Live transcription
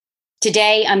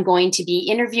Today, I'm going to be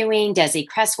interviewing Desi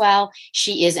Cresswell.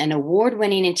 She is an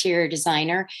award-winning interior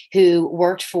designer who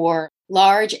worked for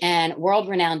large and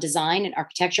world-renowned design and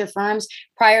architecture firms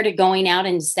prior to going out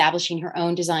and establishing her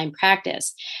own design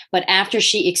practice. But after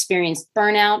she experienced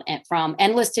burnout from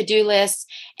endless to-do lists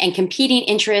and competing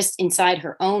interests inside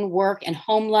her own work and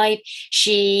home life,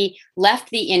 she left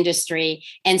the industry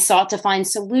and sought to find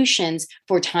solutions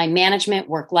for time management,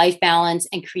 work-life balance,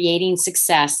 and creating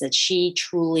success that she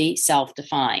truly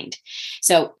self-defined.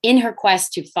 So in her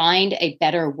quest to find a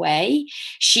better way,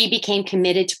 she became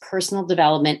committed to personal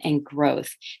development and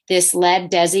growth. This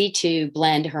led Desi to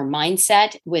blend her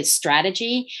mindset with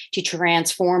strategy to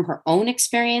transform her own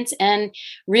experience and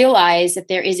realize that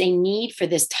there is a need for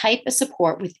this type of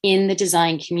support within the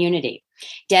design community.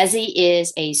 Desi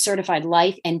is a certified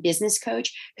life and business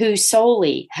coach who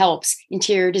solely helps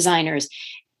interior designers,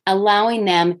 allowing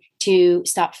them to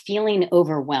stop feeling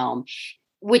overwhelmed,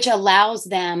 which allows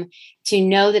them to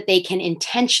know that they can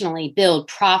intentionally build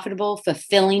profitable,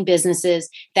 fulfilling businesses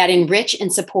that enrich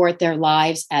and support their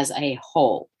lives as a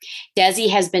whole. Desi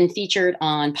has been featured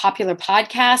on popular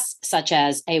podcasts such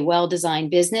as A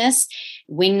Well-Designed Business,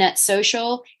 Wingnut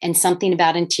Social, and Something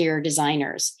About Interior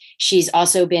Designers. She's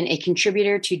also been a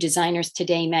contributor to Designers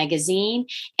Today magazine,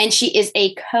 and she is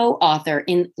a co-author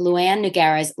in Luann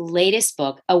Nogara's latest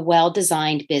book, A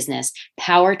Well-Designed Business,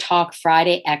 Power Talk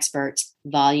Friday Experts,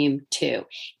 Volume 2.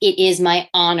 It is my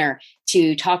honor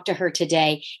to talk to her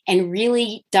today and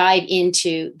really dive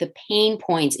into the pain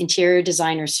points interior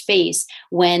designers face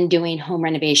when doing home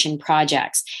renovation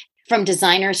projects. From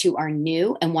designers who are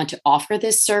new and want to offer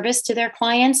this service to their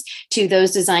clients to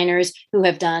those designers who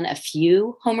have done a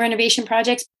few home renovation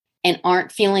projects and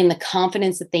aren't feeling the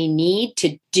confidence that they need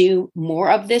to do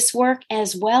more of this work,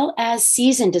 as well as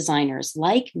seasoned designers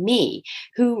like me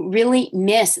who really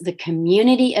miss the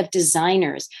community of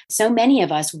designers. So many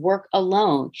of us work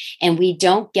alone and we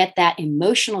don't get that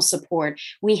emotional support.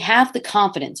 We have the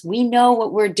confidence. We know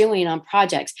what we're doing on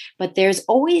projects, but there's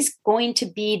always going to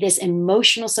be this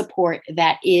emotional support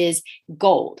that is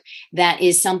gold. That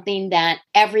is something that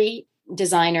every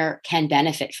designer can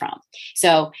benefit from.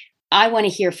 So I want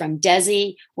to hear from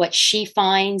Desi what she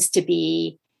finds to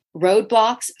be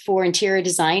roadblocks for interior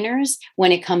designers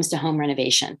when it comes to home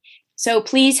renovation. So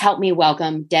please help me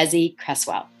welcome Desi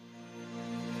Cresswell.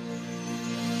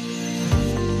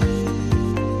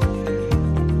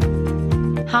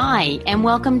 Hi, and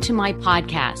welcome to my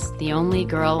podcast, The Only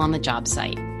Girl on the Job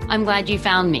Site. I'm glad you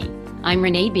found me. I'm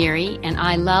Renee Beery, and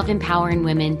I love empowering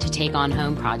women to take on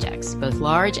home projects, both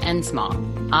large and small.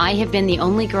 I have been the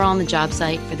only girl on the job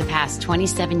site for the past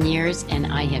 27 years, and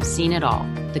I have seen it all.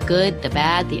 The good, the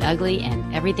bad, the ugly,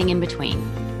 and everything in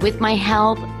between. With my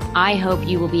help, I hope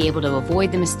you will be able to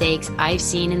avoid the mistakes I've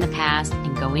seen in the past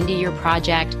and go into your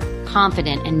project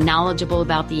confident and knowledgeable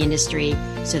about the industry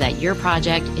so that your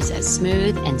project is as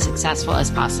smooth and successful as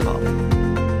possible.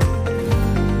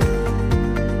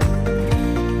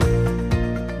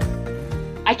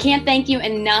 I can't thank you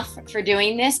enough for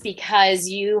doing this because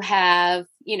you have,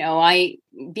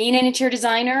 being an interior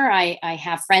designer, I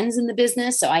have friends in the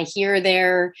business, so I hear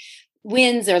their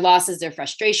wins, their losses, their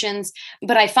frustrations.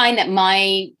 But I find that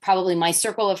my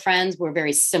circle of friends were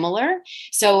very similar.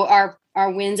 So our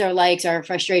wins, our likes, our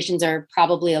frustrations are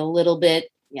probably a little bit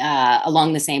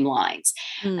along the same lines.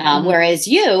 Mm-hmm. Whereas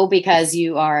you, because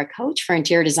you are a coach for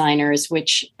interior designers,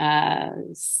 which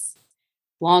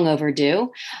long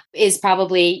overdue, is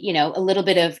probably, a little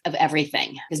bit of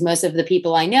everything. Because most of the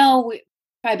people I know,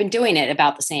 I've been doing it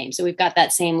about the same. So we've got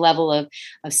that same level of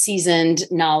seasoned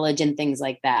knowledge and things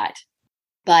like that.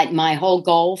 But my whole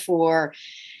goal for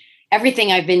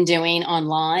everything I've been doing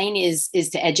online is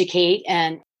to educate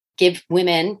and give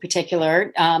women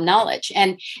particular knowledge.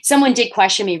 And someone did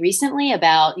question me recently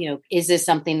about, is this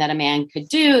something that a man could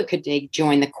do? Could they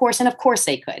join the course? And of course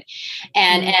they could.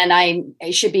 And I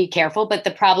should be careful. But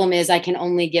the problem is I can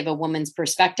only give a woman's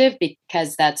perspective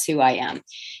because that's who I am.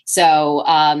 So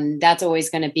that's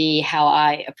always going to be how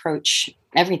I approach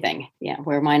everything,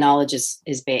 where my knowledge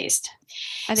is based.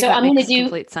 I think that makes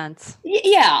complete sense.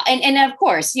 Yeah. And of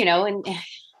course, and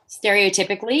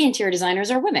stereotypically interior designers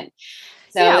are women.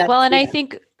 So I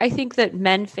think that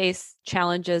men face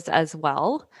challenges as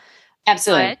well.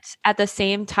 Absolutely. But at the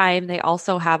same time, they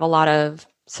also have a lot of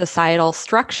societal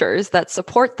structures that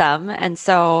support them. And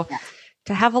so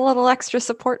to have a little extra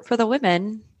support for the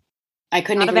women, I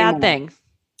couldn't agree more. Thing.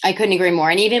 I couldn't agree more.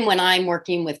 And even when I'm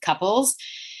working with couples,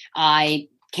 I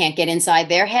can't get inside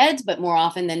their heads, but more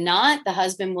often than not, the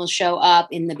husband will show up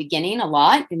in the beginning a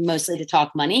lot, mostly to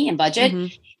talk money and budget.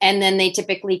 Mm-hmm. And then they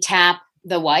typically tap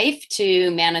the wife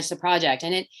to manage the project.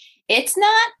 And it's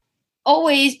not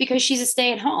always because she's a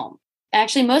stay-at-home.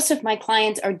 Actually, most of my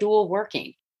clients are dual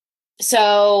working.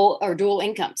 So, or dual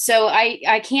income. So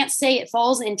I can't say it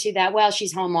falls into that, well,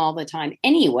 she's home all the time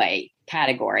anyway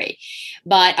category.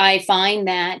 But I find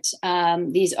that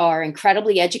these are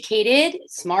incredibly educated,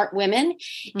 smart women.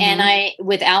 Mm-hmm. And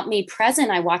without me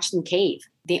present, I watch them cave.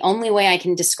 The only way I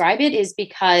can describe it is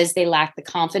because they lack the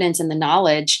confidence and the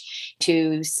knowledge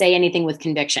to say anything with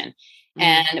conviction.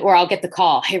 Or I'll get the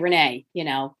call. Hey, Renee,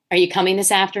 are you coming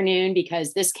this afternoon?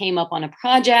 Because this came up on the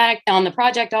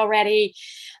project already,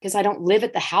 because I don't live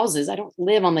at the houses. I don't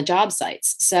live on the job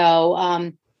sites.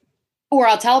 So, or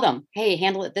I'll tell them, hey,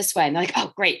 handle it this way. And they're like,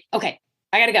 oh, great. Okay.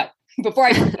 I got to go before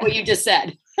I do what you just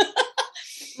said.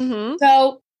 Mm-hmm.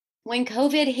 So when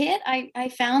COVID hit, I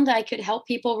found I could help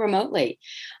people remotely.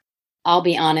 I'll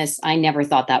be honest, I never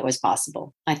thought that was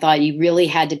possible. I thought you really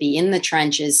had to be in the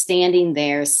trenches, standing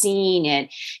there, seeing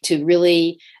it to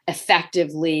really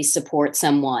effectively support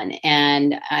someone.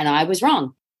 And I was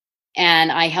wrong.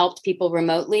 And I helped people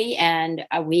remotely. And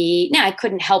I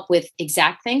couldn't help with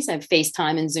exact things.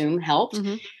 FaceTime and Zoom helped.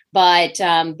 Mm-hmm.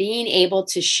 But being able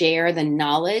to share the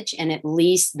knowledge and at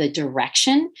least the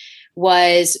direction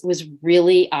was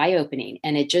really eye-opening.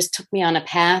 And it just took me on a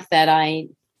path that I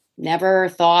never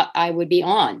thought I would be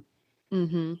on.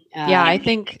 Mm-hmm. Yeah, I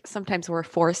think sometimes we're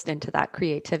forced into that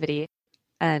creativity.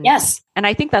 And yes. And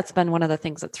I think that's been one of the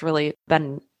things that's really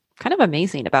been kind of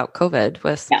amazing about COVID,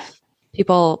 with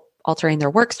people altering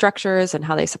their work structures and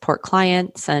how they support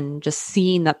clients, and just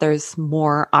seeing that there's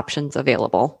more options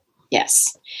available.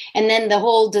 Yes. And then the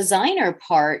whole designer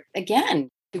part, again,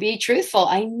 to be truthful,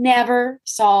 I never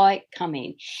saw it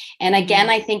coming. And again,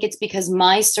 I think it's because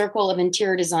my circle of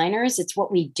interior designers, it's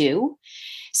what we do.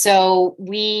 So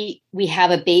we have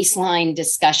a baseline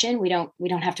discussion. We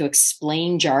don't have to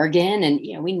explain jargon,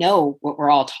 and we know what we're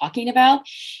all talking about.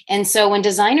 And so when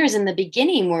designers in the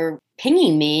beginning were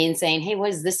pinging me and saying, hey,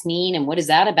 what does this mean? And what is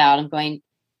that about? I'm going,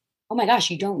 oh my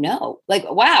gosh, you don't know. Like,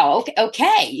 wow.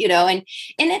 Okay.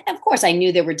 And of course I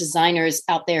knew there were designers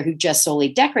out there who just solely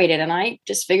decorated, and I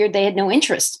just figured they had no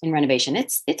interest in renovation.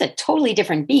 It's a totally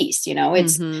different beast.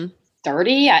 It's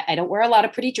 30. I don't wear a lot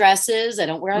of pretty dresses. I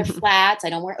don't wear flats. I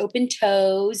don't wear open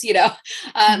toes.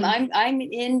 I'm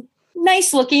in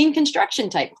nice looking construction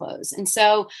type clothes. And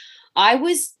so I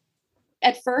was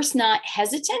at first not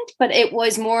hesitant, but it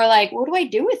was more like, what do I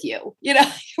do with you? Wait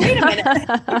a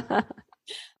minute.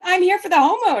 I'm here for the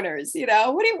homeowners.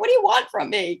 What do you want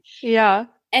from me? Yeah.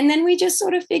 And then we just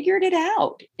sort of figured it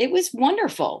out. It was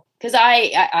wonderful because I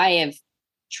have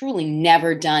truly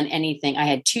never done anything. I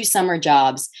had 2 summer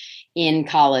jobs in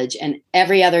college, and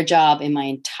every other job in my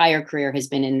entire career has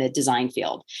been in the design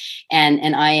field.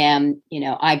 And I am,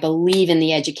 I believe in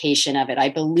the education of it. I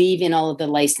believe in all of the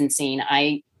licensing.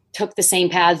 I took the same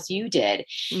paths you did.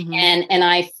 Mm-hmm. And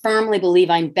I firmly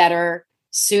believe I'm better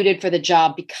suited for the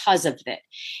job because of it.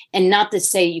 And not to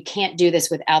say you can't do this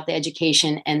without the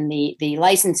education and the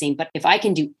licensing, but if I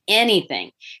can do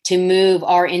anything to move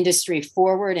our industry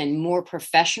forward and more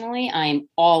professionally, I'm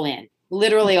all in,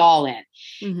 literally all in,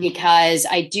 because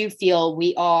I do feel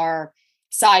we are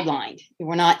sidelined.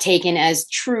 We're not taken as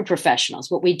true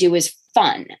professionals. What we do is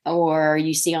fun. Or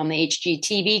you see on the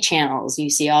HGTV channels, you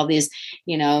see all these,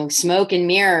 smoke and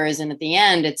mirrors. And at the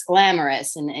end, it's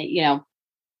glamorous. And,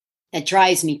 it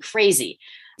drives me crazy.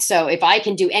 So if I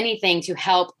can do anything to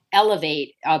help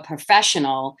elevate a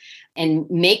professional and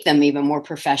make them even more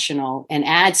professional and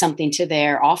add something to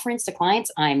their offerings to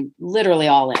clients, I'm literally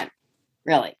all in,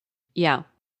 really. Yeah.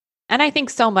 And I think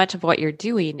so much of what you're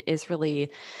doing is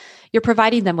really, you're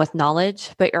providing them with knowledge,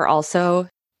 but you're also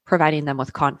providing them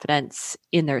with confidence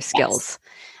in their skills. Yes.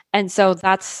 And so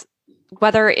that's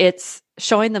whether it's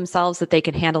showing themselves that they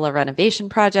can handle a renovation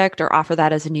project or offer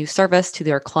that as a new service to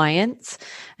their clients.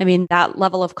 I mean, that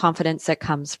level of confidence that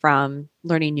comes from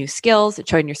learning new skills,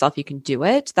 showing yourself you can do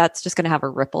it, that's just going to have a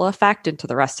ripple effect into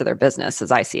the rest of their business,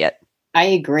 as I see it. I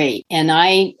agree. And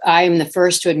I am the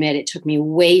first to admit it took me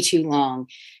way too long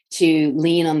to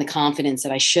lean on the confidence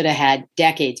that I should have had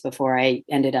decades before I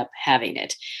ended up having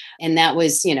it. And that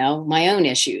was, my own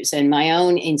issues and my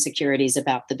own insecurities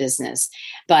about the business.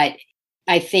 But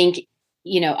I think,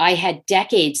 I had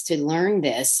decades to learn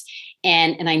this,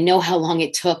 and I know how long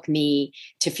it took me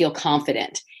to feel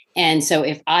confident. And so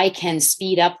if I can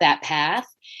speed up that path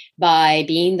by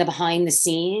being the behind the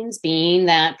scenes, being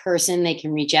that person they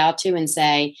can reach out to and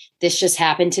say, this just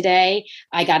happened today.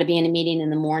 I got to be in a meeting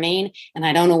in the morning and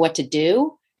I don't know what to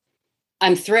do.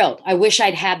 I'm thrilled. I wish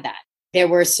I'd had that. There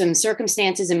were some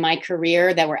circumstances in my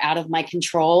career that were out of my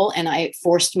control, and it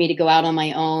forced me to go out on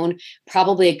my own,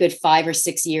 probably a good 5 or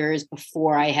 6 years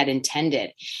before I had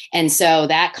intended. And so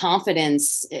that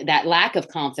confidence, that lack of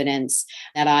confidence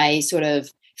that I sort of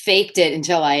faked it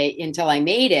until I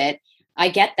made it, I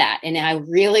get that. And I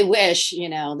really wish,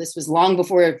 this was long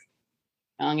before,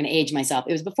 I'm going to age myself.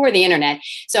 It was before the internet.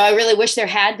 So I really wish there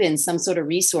had been some sort of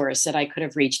resource that I could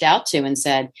have reached out to and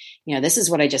said, this is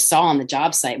what I just saw on the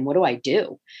job site. And what do I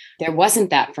do? There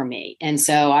wasn't that for me. And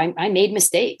so I made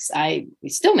mistakes. We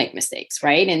still make mistakes.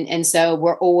 Right. And so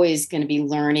we're always going to be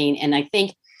learning. And I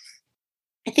think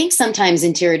sometimes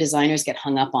interior designers get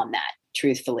hung up on that,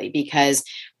 truthfully, because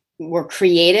we're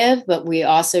creative, but we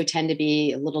also tend to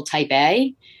be a little type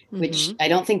A, which I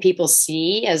don't think people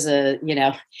see as a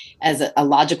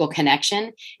logical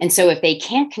connection. And so if they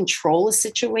can't control a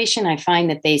situation, I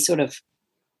find that they sort of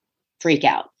freak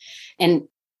out. And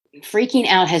freaking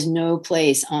out has no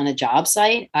place on a job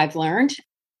site. I've learned.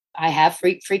 I have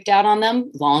freaked out on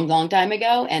them long time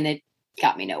ago, and it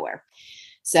got me nowhere.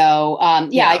 So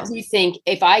I do think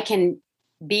if I can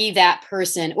be that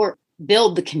person or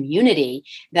build the community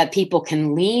that people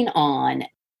can lean on,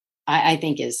 I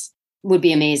think would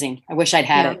be amazing. I wish I'd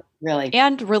had it, really.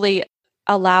 And really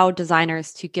allow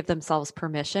designers to give themselves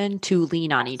permission to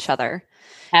lean on each other.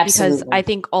 Absolutely. Because I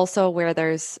think also where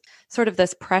there's sort of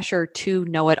this pressure to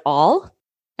know it all,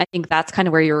 I think that's kind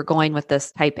of where you were going with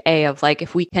this type A of like,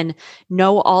 if we can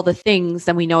know all the things,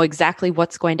 then we know exactly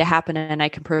what's going to happen and I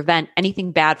can prevent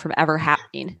anything bad from ever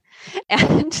happening.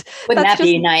 And wouldn't that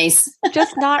be nice?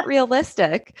 Just not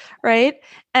realistic, right?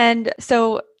 And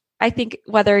so I think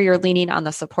whether you're leaning on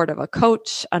the support of a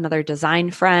coach, another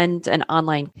design friend, an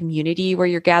online community where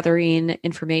you're gathering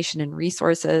information and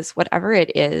resources, whatever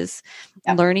it is,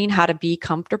 learning how to be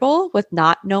comfortable with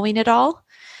not knowing it all,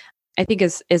 I think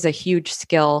is a huge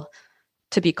skill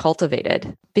to be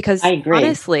cultivated. Because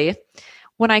honestly,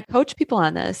 when I coach people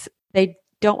on this, they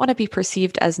don't want to be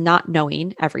perceived as not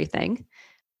knowing everything.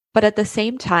 But at the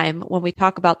same time, when we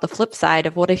talk about the flip side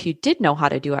of what if you did know how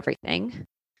to do everything,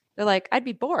 they're like, I'd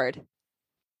be bored.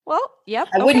 Well, yep.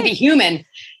 I wouldn't be human.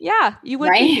 Yeah, you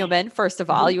would be human. First of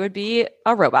all, you would be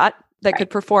a robot that could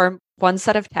perform one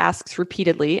set of tasks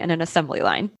repeatedly in an assembly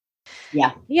line.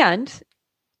 Yeah. And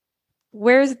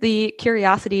where's the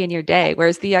curiosity in your day?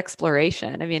 Where's the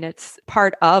exploration? I mean, it's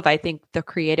part of, I think, the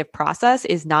creative process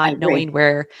is not knowing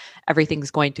where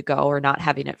everything's going to go or not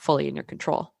having it fully in your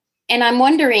control. And I'm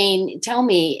wondering, tell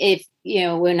me if,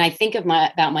 when I think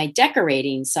about my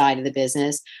decorating side of the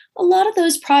business, a lot of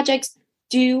those projects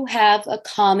do have a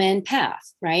common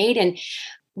path, right? And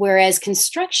whereas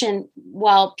construction,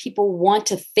 while people want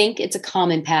to think it's a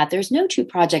common path, there's no two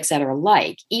projects that are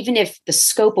alike. Even if the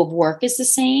scope of work is the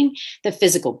same, the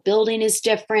physical building is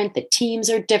different, the teams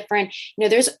are different.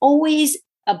 There's always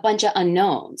a bunch of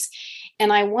unknowns.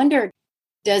 And I wonder,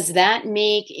 does that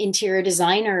make interior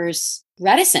designers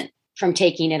reticent from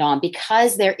taking it on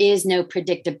because there is no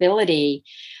predictability?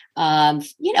 When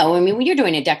you're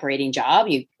doing a decorating job,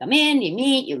 you come in, you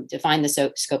meet, you define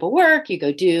the scope of work, you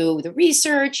go do the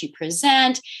research, you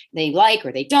present, they like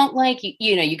or they don't like,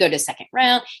 you go to second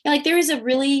round. There is a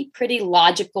really pretty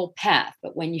logical path,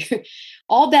 but when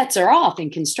all bets are off in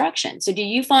construction. So do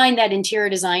you find that interior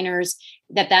designers,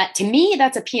 that to me,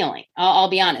 that's appealing? I'll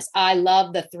be honest. I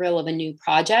love the thrill of a new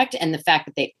project and the fact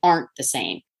that they aren't the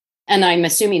same. And I'm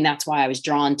assuming that's why I was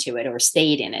drawn to it or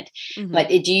stayed in it. Mm-hmm. But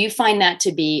do you find that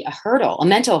to be a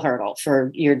mental hurdle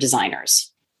for your designers?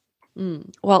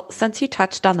 Well, since you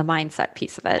touched on the mindset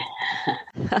piece of it,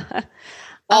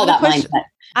 mindset.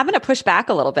 I'm going to push back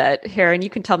a little bit here and you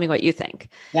can tell me what you think.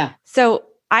 Yeah. So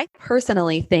I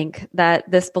personally think that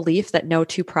this belief that no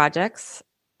two projects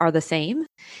are the same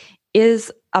is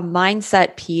a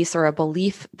mindset piece or a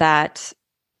belief that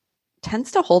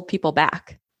tends to hold people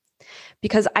back.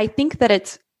 Because I think that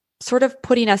it's sort of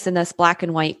putting us in this black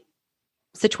and white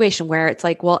situation where it's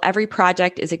like, well, every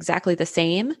project is exactly the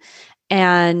same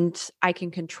and I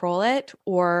can control it,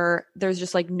 or there's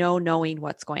just like no knowing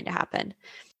what's going to happen.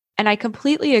 And I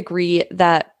completely agree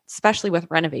that, especially with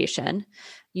renovation,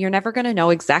 you're never going to know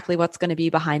exactly what's going to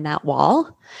be behind that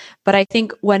wall. But I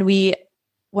think when we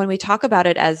talk about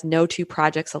it as no two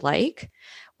projects alike,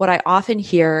 what I often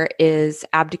hear is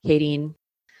abdicating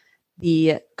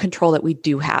the control that we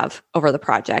do have over the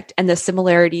project and the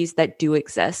similarities that do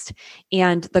exist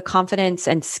and the confidence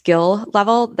and skill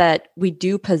level that we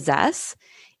do possess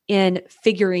in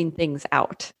figuring things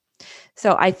out.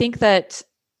 So I think that,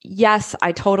 yes,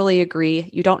 I totally agree.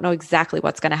 You don't know exactly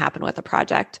what's going to happen with a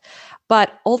project,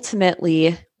 but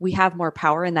ultimately we have more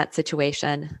power in that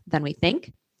situation than we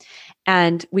think.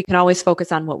 And we can always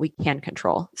focus on what we can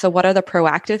control. So what are the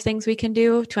proactive things we can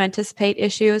do to anticipate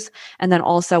issues? And then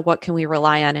also what can we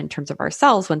rely on in terms of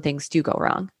ourselves when things do go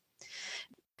wrong?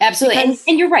 Absolutely.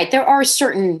 And you're right. There are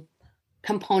certain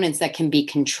components that can be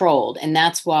controlled. And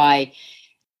that's why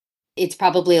it's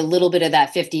probably a little bit of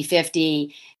that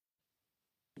 50-50.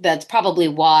 That's probably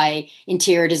why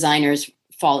interior designers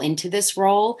fall into this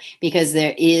role, because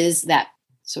there is that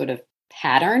sort of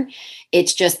pattern.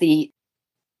 It's just the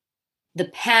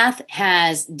path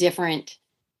has different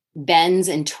bends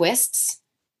and twists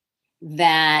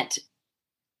that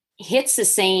hits the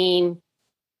same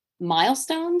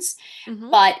milestones,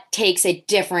 but takes a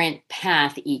different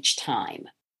path each time.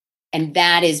 And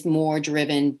that is more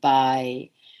driven by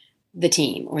the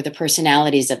team or the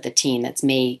personalities of the team that's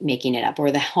making it up, or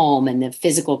the home and the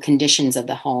physical conditions of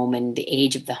the home and the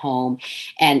age of the home.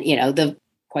 And,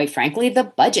 quite frankly, the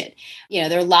budget.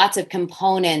 There are lots of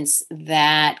components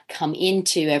that come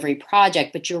into every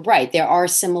project, but you're right. There are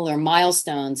similar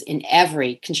milestones in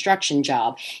every construction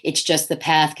job. It's just the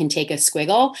path can take a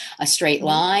squiggle, a straight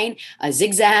line, a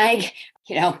zigzag,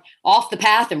 off the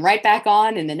path and right back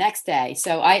on in the next day.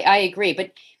 So I agree.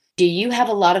 But do you have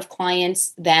a lot of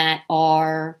clients that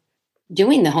are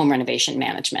doing the home renovation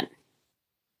management?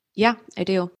 Yeah, I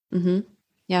do.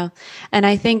 Yeah. And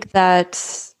I think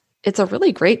that it's a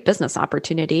really great business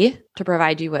opportunity to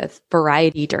provide you with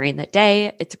variety during the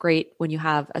day. It's great when you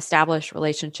have established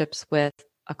relationships with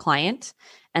a client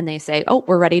and they say, oh,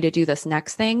 we're ready to do this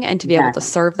next thing, and to be able to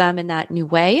serve them in that new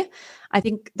way. I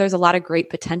think there's a lot of great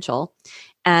potential.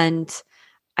 And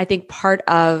I think part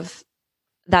of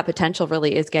that potential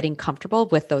really is getting comfortable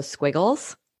with those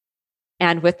squiggles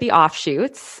and with the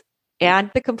offshoots and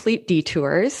the complete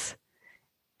detours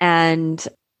and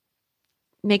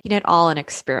making it all an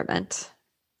experiment.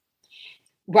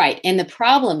 Right. And the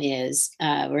problem is,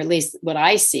 or at least what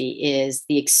I see, is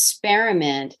the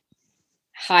experiment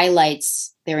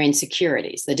highlights their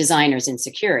insecurities, the designer's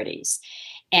insecurities.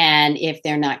 And if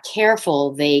they're not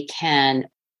careful, they can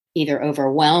either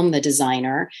overwhelm the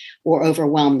designer or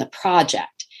overwhelm the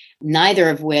project, neither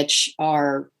of which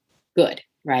are good.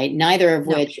 Right. Neither of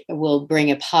which will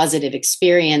bring a positive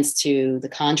experience to the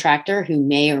contractor, who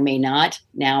may or may not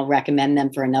now recommend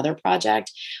them for another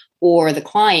project, or the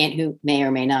client, who may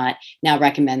or may not now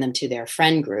recommend them to their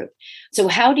friend group. So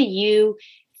how do you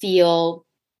feel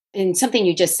in something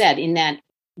you just said, in that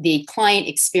the client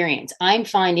experience? I'm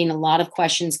finding a lot of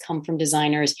questions come from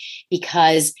designers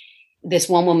because this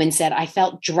one woman said, I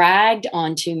felt dragged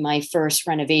onto my first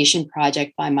renovation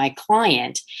project by my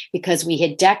client because we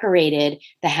had decorated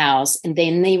the house and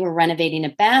then they were renovating a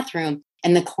bathroom,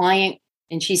 and the client,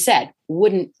 and she said,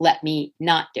 wouldn't let me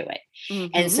not do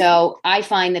it. And so I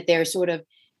find that they're sort of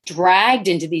dragged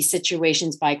into these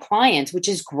situations by clients, which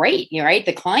is great. Right?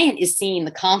 The client is seeing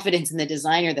the confidence in the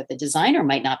designer that the designer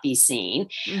might not be seeing.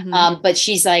 But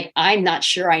she's like, I'm not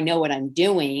sure I know what I'm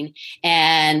doing.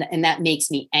 And that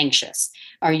makes me anxious.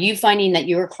 Are you finding that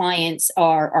your clients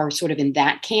are sort of in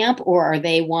that camp, or are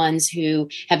they ones who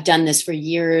have done this for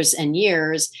years and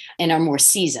years and are more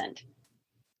seasoned?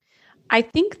 I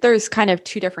think there's kind of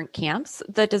two different camps.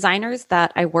 The designers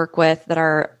that I work with that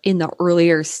are in the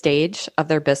earlier stage of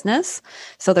their business,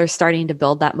 so they're starting to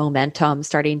build that momentum,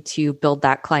 starting to build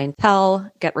that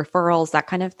clientele, get referrals, that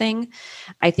kind of thing.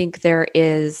 I think there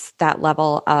is that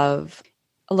level of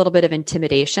a little bit of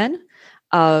intimidation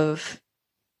of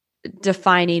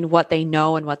defining what they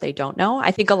know and what they don't know.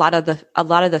 I think a lot of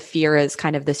the fear is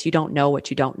kind of this: you don't know what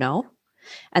you don't know.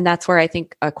 And that's where I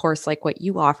think a course like what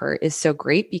you offer is so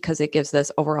great, because it gives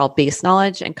this overall base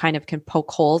knowledge and kind of can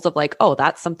poke holes of like, oh,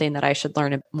 that's something that I should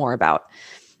learn more about.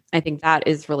 I think that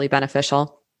is really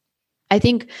beneficial. I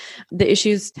think the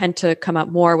issues tend to come up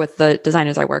more with the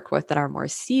designers I work with that are more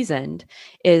seasoned,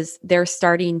 is they're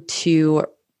starting to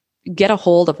get a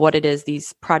hold of what it is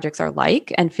these projects are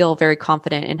like and feel very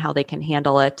confident in how they can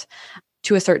handle it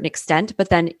to a certain extent, but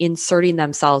then inserting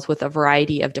themselves with a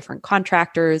variety of different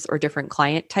contractors or different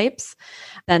client types,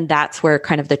 then that's where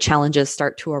kind of the challenges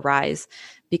start to arise,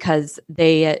 because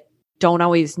they don't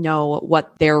always know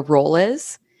what their role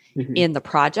is in the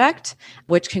project,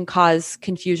 which can cause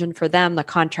confusion for them, the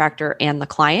contractor and the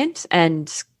client.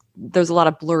 And there's a lot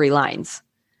of blurry lines.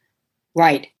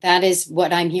 Right. That is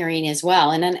what I'm hearing as well.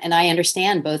 And I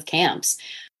understand both camps.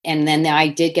 And then I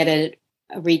did get a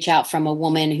reach out from a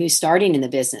woman who's starting in the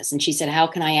business. And she said, how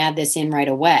can I add this in right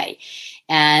away?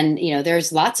 And,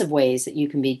 there's lots of ways that you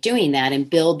can be doing that and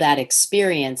build that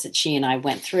experience that she and I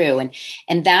went through.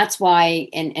 And that's why,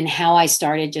 and how I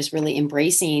started just really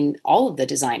embracing all of the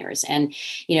designers. And,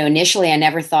 initially I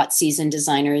never thought seasoned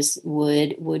designers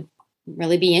would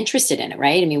really be interested in it,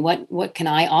 right? I mean, what can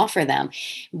I offer them?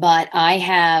 But I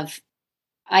have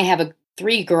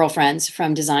 3 girlfriends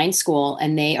from design school,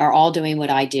 and they are all doing what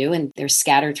I do, and they're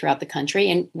scattered throughout the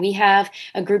country. And we have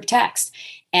a group text.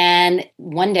 And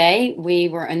one day we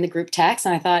were in the group text,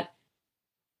 and I thought,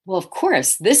 well, of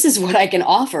course, this is what I can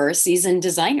offer seasoned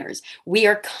designers. We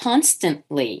are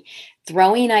constantly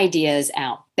throwing ideas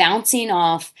out, bouncing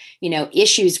off,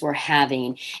 issues we're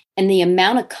having. And the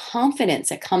amount of confidence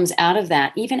that comes out of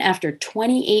that, even after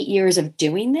 28 years of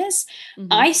doing this,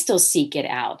 I still seek it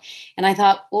out. And I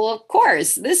thought, well, of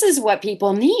course, this is what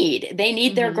people need. They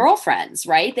need their girlfriends,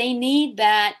 right? They need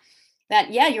that,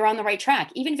 yeah, you're on the right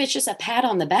track, even if it's just a pat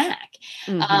on the back.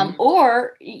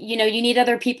 Or, you need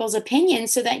other people's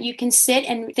opinions so that you can sit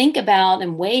and think about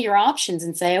and weigh your options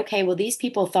and say, okay, well, these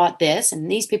people thought this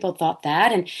and these people thought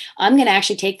that, and I'm going to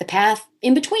actually take the path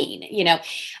in between,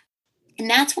 And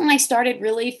that's when I started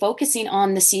really focusing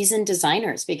on the seasoned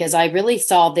designers, because I really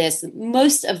saw this.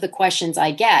 Most of the questions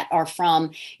I get are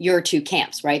from your 2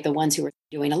 camps, right? The ones who are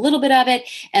doing a little bit of it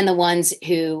and the ones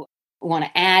who want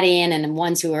to add in, and the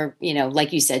ones who are,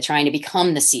 like you said, trying to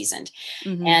become the seasoned.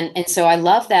 And so I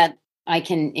love that I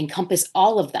can encompass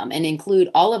all of them and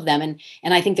include all of them. And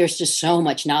I think there's just so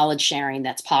much knowledge sharing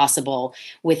that's possible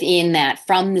within that,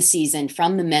 from the seasoned,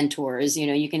 from the mentors.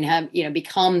 You can have,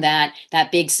 become that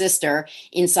big sister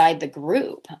inside the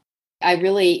group.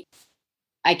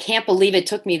 I can't believe it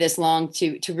took me this long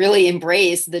to really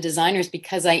embrace the designers,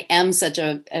 because I am such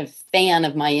a fan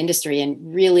of my industry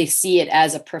and really see it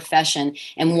as a profession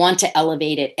and want to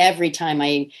elevate it every time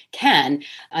I can.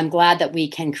 I'm glad that we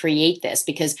can create this,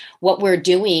 because what we're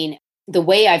doing, the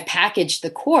way I've packaged the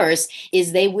course,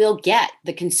 is they will get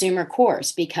the consumer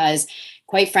course, because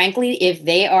quite frankly, if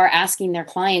they are asking their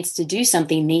clients to do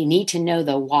something, they need to know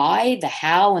the why, the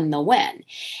how, and the when.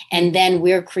 And then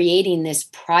we're creating this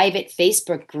private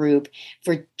Facebook group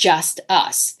for just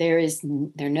us. There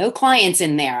are no clients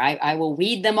in there. I will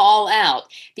weed them all out,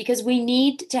 because we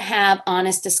need to have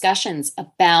honest discussions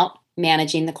about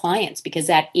managing the clients, because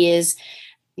that is,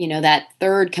 that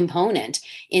third component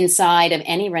inside of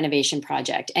any renovation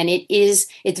project. And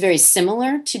it's very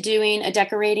similar to doing a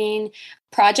decorating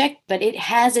project, but it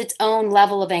has its own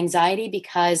level of anxiety,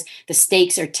 because the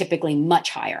stakes are typically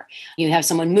much higher. You have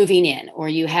someone moving in, or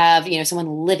you have,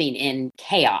 someone living in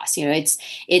chaos.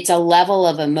 It's a level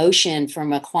of emotion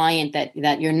from a client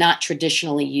that you're not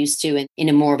traditionally used to in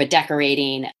a more of a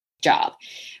decorating job.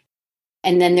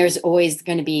 And then there's always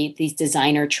going to be these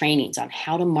designer trainings on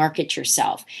how to market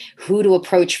yourself, who to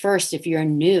approach first if you're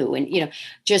new, and,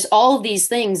 just all of these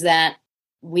things that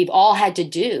we've all had to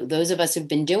do. Those of us who've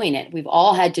been doing it, we've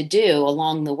all had to do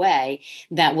along the way,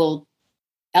 that will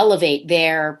elevate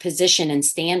their position and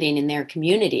standing in their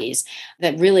communities.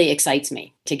 That really excites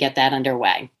me to get that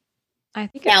underway. I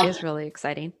think it is really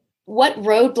exciting. What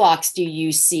roadblocks do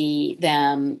you see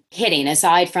them hitting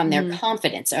aside from their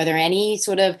confidence? Are there any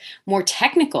sort of more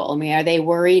technical? I mean, are they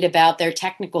worried about their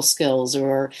technical skills,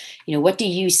 or, what do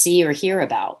you see or hear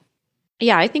about?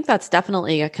 Yeah, I think that's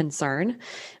definitely a concern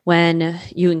when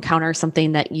you encounter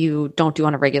something that you don't do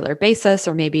on a regular basis,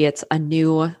 or maybe it's a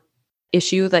new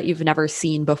issue that you've never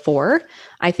seen before.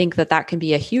 I think that can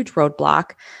be a huge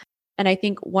roadblock. And I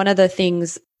think one of the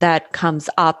things that comes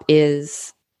up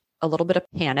is a little bit of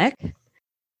panic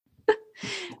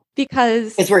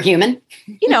because we're human.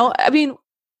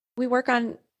 We work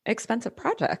on expensive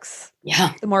projects.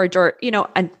 Yeah. The more,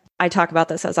 and I talk about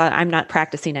this as I'm not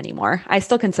practicing anymore. I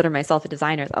still consider myself a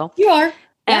designer, though. You are.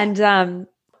 Yeah. And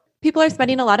people are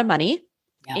spending a lot of money,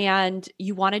 and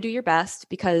you want to do your best,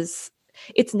 because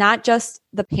it's not just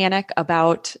the panic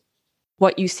about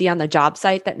what you see on the job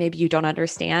site that maybe you don't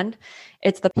understand.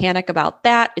 It's the panic about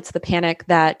that. It's the panic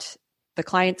that the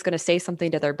client's going to say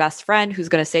something to their best friend, who's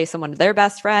going to say someone to their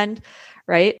best friend,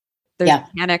 right? There's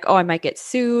panic. Oh, I might get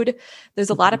sued.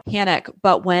 There's a lot of panic.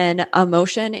 But when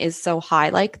emotion is so high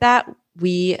like that,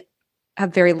 we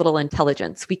have very little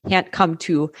intelligence. We can't come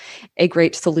to a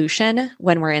great solution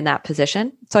when we're in that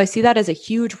position. So I see that as a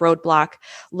huge roadblock,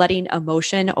 letting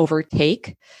emotion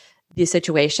overtake the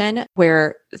situation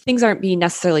where things aren't being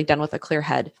necessarily done with a clear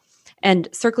head. And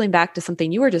circling back to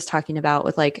something you were just talking about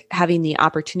with like having the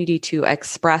opportunity to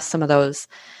express some of those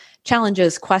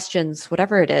challenges, questions,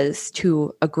 whatever it is,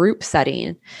 to a group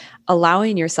setting,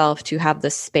 allowing yourself to have the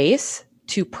space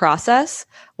to process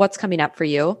what's coming up for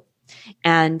you,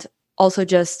 and also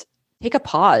just take a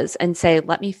pause and say,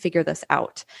 let me figure this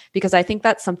out. Because I think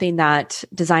that's something that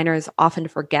designers often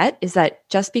forget, is that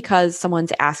just because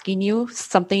someone's asking you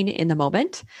something in the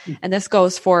moment, and this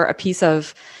goes for a piece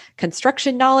of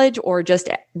construction knowledge or just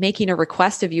making a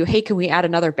request of you, hey, can we add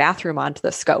another bathroom onto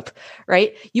the scope,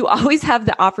 right? You always have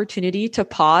the opportunity to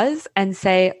pause and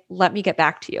say, let me get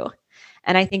back to you.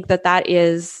 And I think that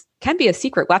can be a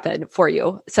secret weapon for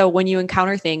you. So when you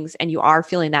encounter things and you are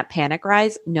feeling that panic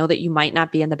rise, know that you might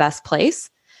not be in the best place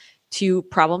to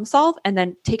problem solve, and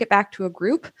then take it back to a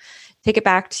group, take it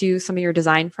back to some of your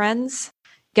design friends,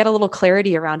 get a little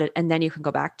clarity around it, and then you can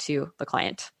go back to the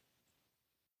client.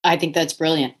 I think that's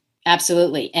brilliant.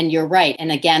 Absolutely. And you're right.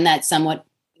 And again, that somewhat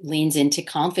leans into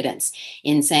confidence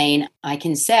in saying, I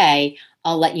can say,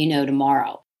 I'll let you know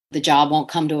tomorrow. The job won't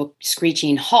come to a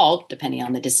screeching halt, depending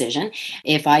on the decision,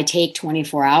 if I take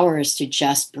 24 hours to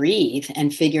just breathe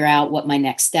and figure out what my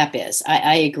next step is.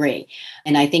 I agree.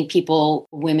 And I think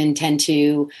women tend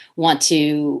to want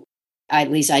to, at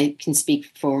least I can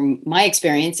speak for my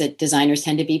experience, that designers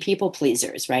tend to be people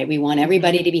pleasers, right? We want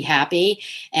everybody to be happy.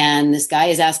 And this guy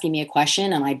is asking me a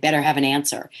question and I better have an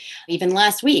answer. Even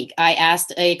last week, I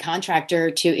asked a contractor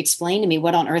to explain to me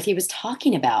what on earth he was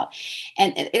talking about.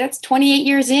 And that's 28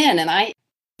 years in, and I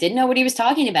didn't know what he was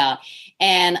talking about.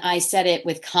 And I said it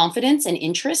with confidence and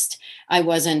interest. I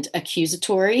wasn't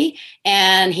accusatory.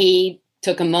 And he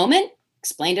took a moment,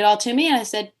 explained it all to me. And I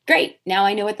said, great, now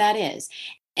I know what that is.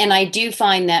 And I do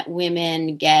find that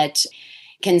women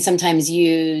can sometimes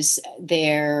use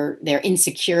their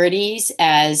insecurities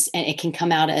and it can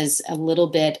come out as a little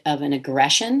bit of an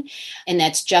aggression. And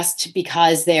that's just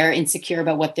because they're insecure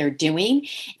about what they're doing.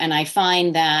 And I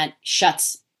find that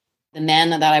shuts the men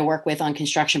that I work with on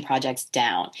construction projects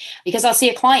down, because I'll see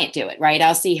a client do it, right?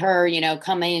 I'll see her,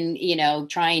 come in,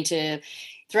 trying to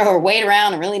throw her weight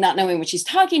around and really not knowing what she's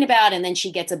talking about. And then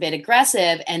she gets a bit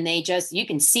aggressive and you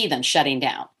can see them shutting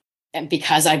down. And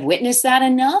because I've witnessed that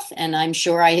enough, and I'm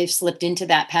sure I have slipped into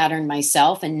that pattern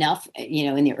myself enough,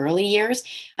 in the early years,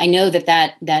 I know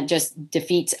that just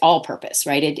defeats all purpose,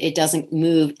 right? It doesn't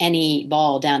move any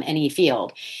ball down any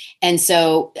field. And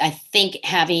so I think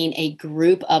having a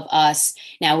group of us,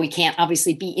 now we can't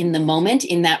obviously be in the moment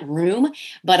in that room,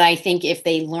 but I think if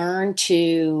they learn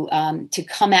to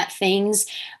come at things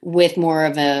with more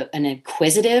of an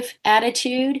inquisitive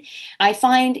attitude, I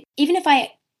find even if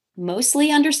I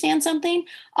mostly understand something,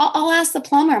 I'll ask the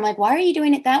plumber, I'm like, why are you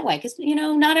doing it that way? Because,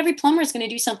 not every plumber is going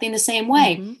to do something the same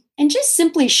way. Mm-hmm. And just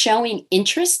simply showing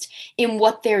interest in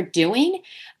what they're doing,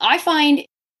 I find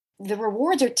the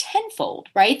rewards are tenfold,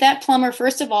 right? That plumber,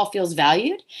 first of all, feels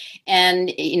valued and,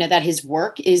 that his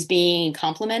work is being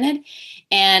complimented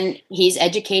and he's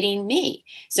educating me.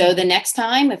 So the next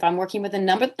time, if I'm working with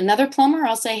another plumber,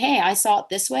 I'll say, hey, I saw it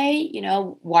this way.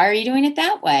 Why are you doing it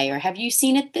that way? Or have you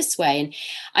seen it this way? And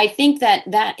I think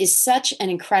that is such an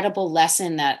incredible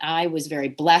lesson that I was very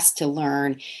blessed to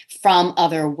learn from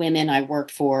other women I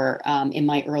worked for in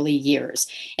my early years.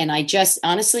 And I just,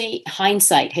 honestly,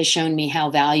 hindsight has shown me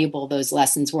how valuable those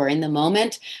lessons were. In the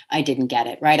moment, I didn't get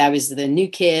it, right? I was the new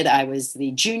kid. I was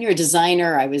the junior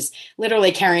designer. I was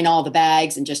literally carrying all the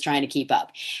bags and just trying to keep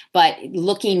up. But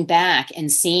looking back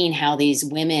and seeing how these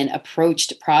women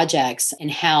approached projects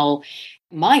and how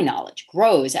my knowledge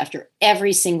grows after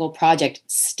every single project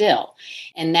still.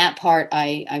 And that part,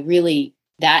 I really,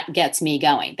 that gets me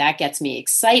going. That gets me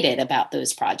excited about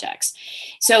those projects.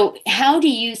 So how do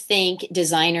you think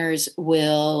designers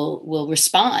will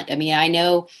respond? I mean, I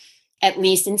know at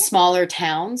least in smaller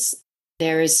towns,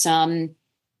 there is some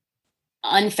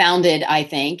unfounded, I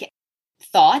think,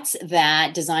 thoughts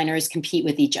that designers compete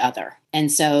with each other.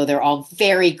 And so they're all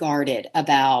very guarded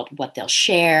about what they'll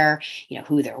share,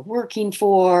 who they're working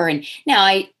for. And now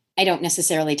I don't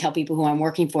necessarily tell people who I'm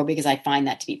working for because I find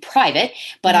that to be private,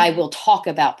 but I will talk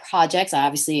about projects.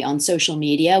 Obviously on social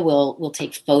media, we'll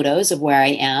take photos of where I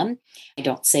am. I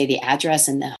don't say the address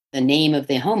and the name of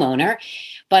the homeowner.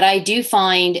 But I do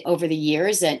find over the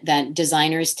years that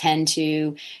designers tend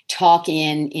to talk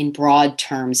in broad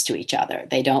terms to each other.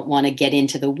 They don't want to get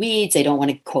into the weeds. They don't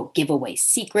want to, quote, give away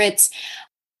secrets.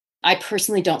 I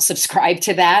personally don't subscribe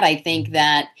to that. I think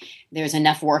that there's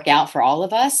enough work out for all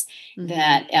of us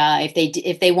that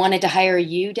if they wanted to hire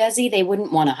you, Desi, they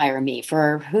wouldn't want to hire me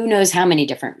for who knows how many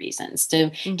different reasons.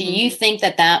 Do you think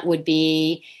that would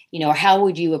be, or how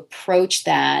would you approach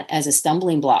that as a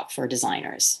stumbling block for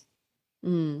designers?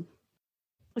 So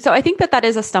I think that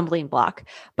is a stumbling block,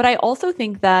 but I also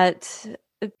think that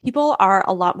people are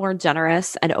a lot more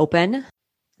generous and open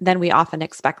than we often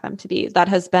expect them to be. That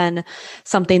has been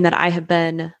something that I have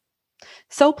been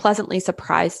so pleasantly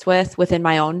surprised within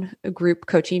my own group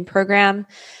coaching program,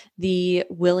 the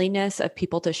willingness of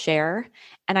people to share.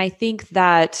 And I think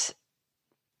that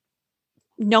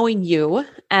knowing you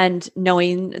and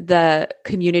knowing the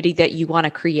community that you want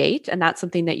to create. And that's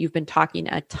something that you've been talking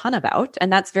a ton about.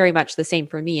 And that's very much the same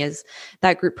for me, is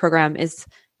that group program is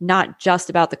not just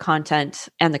about the content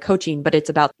and the coaching, but it's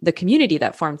about the community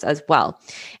that forms as well.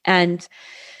 And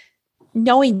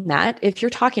knowing that if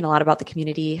you're talking a lot about the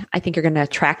community, I think you're going to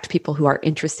attract people who are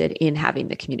interested in having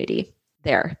the community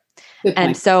there.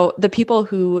 And so the people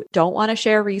who don't want to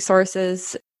share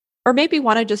resources, or maybe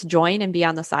want to just join and be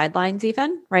on the sidelines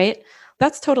even, right?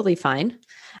 That's totally fine.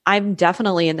 I'm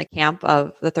definitely in the camp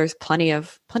of that there's plenty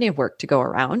of work to go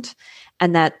around,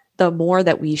 and that the more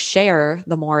that we share,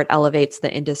 the more it elevates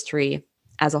the industry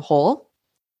as a whole.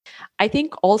 I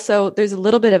think also there's a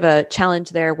little bit of a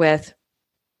challenge there with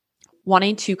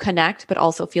wanting to connect, but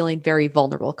also feeling very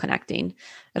vulnerable connecting.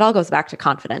 It all goes back to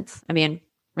confidence. I mean,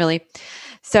 really.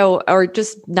 So, or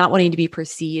just not wanting to be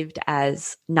perceived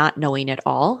as not knowing it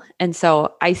all. And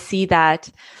so I see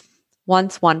that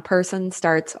once one person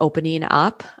starts opening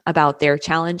up about their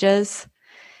challenges,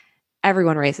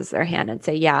 everyone raises their hand and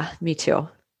say, yeah, me too.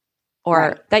 Or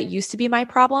right, that used to be my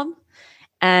problem,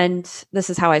 and this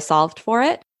is how I solved for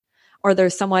it. Or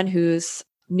there's someone who's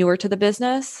newer to the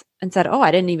business and said, oh,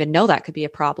 I didn't even know that could be a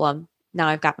problem. Now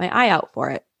I've got my eye out for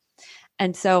it.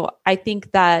 And so I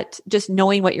think that just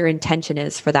knowing what your intention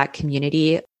is for that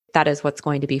community, that is what's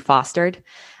going to be fostered.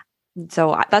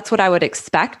 So that's what I would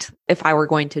expect if I were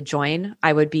going to join.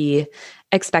 I would be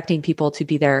expecting people to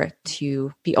be there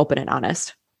to be open and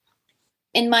honest.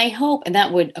 And my hope, and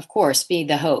that would, of course, be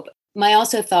the hope. My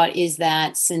also thought is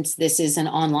that since this is an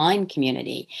online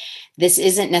community, this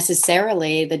isn't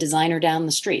necessarily the designer down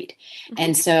the street. Mm-hmm.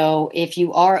 And so if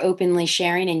you are openly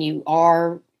sharing and you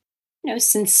are,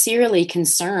 sincerely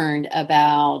concerned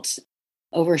about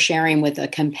oversharing with a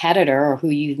competitor or who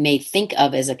you may think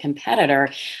of as a competitor,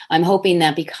 I'm hoping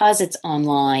that because it's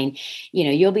online,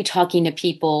 you'll be talking to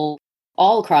people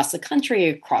all across the country,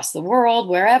 across the world,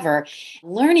 wherever,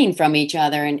 learning from each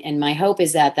other. And my hope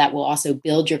is that that will also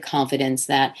build your confidence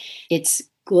that it's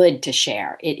good to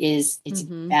share. It's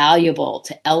mm-hmm. valuable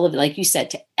to elevate, like you said,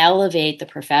 to elevate the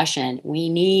profession. We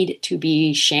need to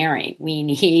be sharing. We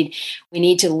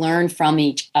need to learn from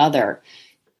each other.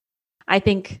 I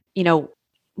think,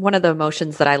 one of the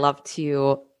emotions that I love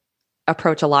to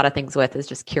approach a lot of things with is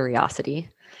just curiosity.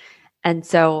 And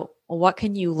so what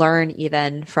can you learn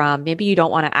even from, maybe you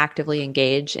don't want to actively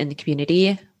engage in the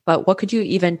community, but what could you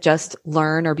even just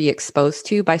learn or be exposed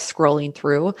to by scrolling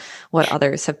through what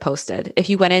others have posted? If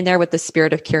you went in there with the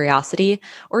spirit of curiosity,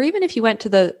 or even if you went to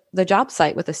the job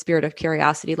site with the spirit of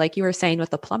curiosity, like you were saying with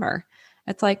the plumber,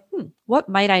 it's like, what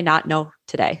might I not know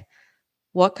today?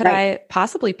 What could I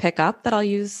possibly pick up that I'll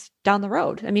use down the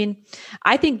road? I mean,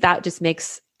 I think that just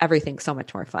makes everything so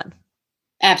much more fun.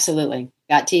 Absolutely.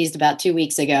 Got teased about 2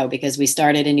 weeks ago because we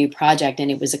started a new project,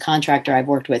 and it was a contractor I've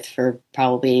worked with for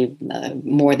probably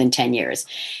more than 10 years.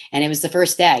 And it was the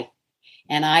first day,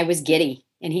 and I was giddy.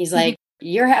 And he's like,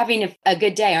 you're having a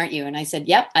good day, aren't you? And I said,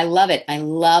 yep, I love it. I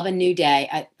love a new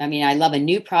day. I love a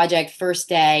new project, first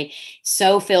day,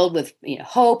 so filled with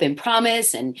hope and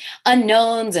promise and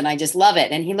unknowns. And I just love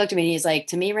it. And he looked at me and he's like,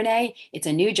 to me, Renee, it's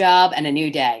a new job and a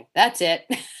new day. That's it.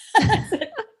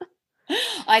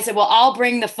 I said, well, I'll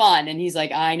bring the fun. And he's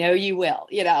like, I know you will,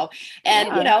 and,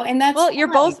 and that's, well, you're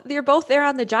both there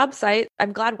on the job site.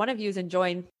 I'm glad one of you is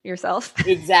enjoying yourself.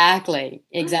 Exactly.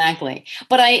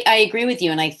 But I agree with you.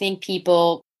 And I think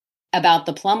people about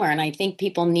the plumber, and I think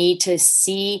people need to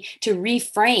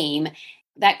reframe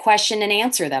that question and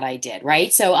answer that I did,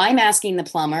 right? So I'm asking the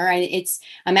plumber,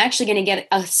 I'm actually going to get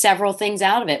several things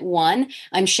out of it. One,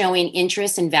 I'm showing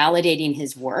interest in validating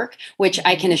his work, which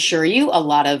I can assure you a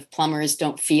lot of plumbers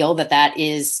don't feel that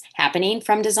is happening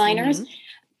from designers. Mm-hmm.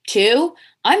 Two,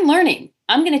 I'm learning.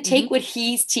 I'm going to take what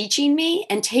he's teaching me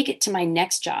and take it to my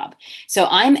next job. So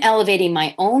I'm elevating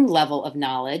my own level of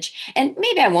knowledge, and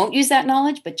maybe I won't use that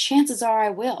knowledge, but chances are I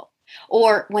will.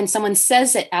 Or when someone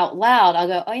says it out loud, I'll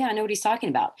go, oh yeah, I know what he's talking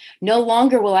about. No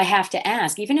longer will I have to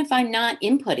ask, even if I'm not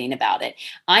inputting about it.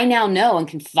 I now know and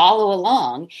can follow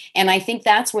along. And I think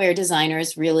that's where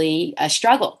designers really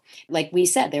struggle. Like we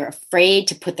said, they're afraid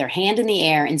to put their hand in the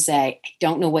air and say, I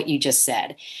don't know what you just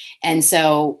said. And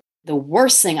so the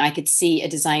worst thing I could see a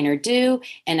designer do,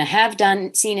 and I have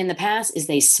seen in the past, is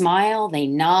they smile, they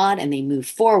nod, and they move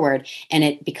forward, and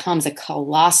it becomes a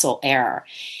colossal error.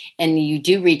 And you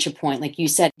do reach a point, like you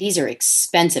said, these are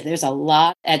expensive. There's a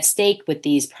lot at stake with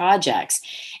these projects.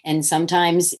 And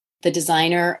sometimes the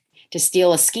designer, to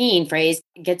steal a skiing phrase,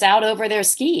 gets out over their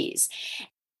skis.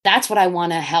 That's what I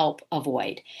want to help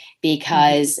avoid,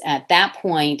 because at that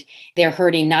point, they're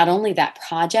hurting not only that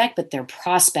project, but their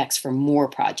prospects for more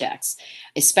projects,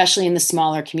 especially in the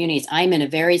smaller communities. I'm in a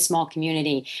very small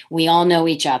community. We all know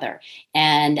each other.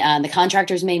 And the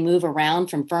contractors may move around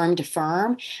from firm to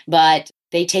firm, but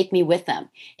they take me with them.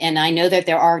 And I know that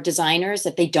there are designers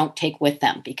that they don't take with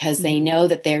them because they know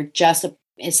that they're just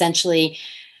essentially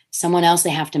someone else they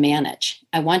have to manage.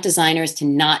 I want designers to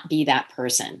not be that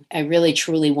person. I really,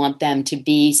 truly want them to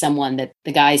be someone that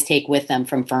the guys take with them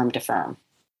from firm to firm.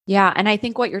 Yeah. And I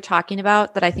think what you're talking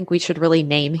about that I think we should really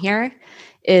name here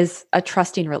is a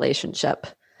trusting relationship.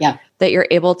 Yeah. That you're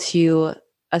able to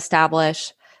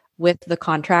establish with the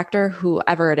contractor,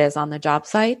 whoever it is on the job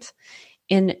site,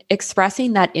 in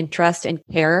expressing that interest and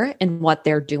care in what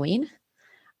they're doing.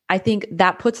 I think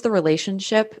that puts the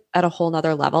relationship at a whole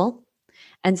nother level.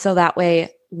 And so that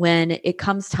way, when it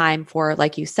comes time for,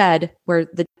 like you said, where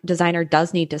the designer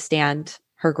does need to stand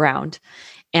her ground,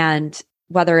 and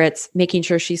whether it's making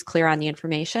sure she's clear on the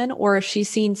information, or if she's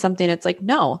seen something, it's like,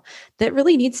 no, that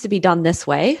really needs to be done this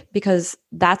way because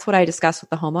that's what I discussed with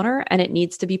the homeowner and it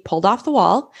needs to be pulled off the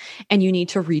wall and you need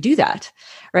to redo that.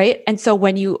 Right. And so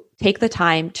when you take the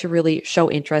time to really show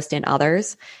interest in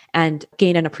others and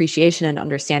gain an appreciation and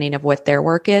understanding of what their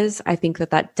work is, I think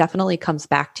that that definitely comes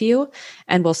back to you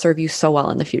and will serve you so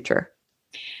well in the future.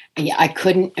 Yeah, I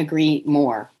couldn't agree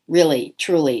more, really,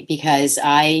 truly, because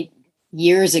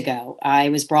years ago, I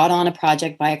was brought on a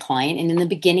project by a client. And in the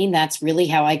beginning, that's really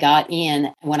how I got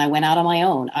in when I went out on my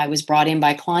own. I was brought in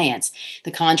by clients.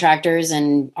 The contractors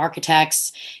and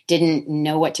architects didn't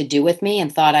know what to do with me and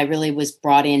thought I really was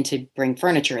brought in to bring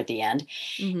furniture at the end.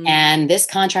 And this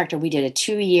contractor, we did a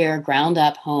 2-year ground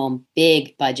up home,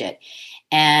 big budget.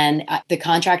 And the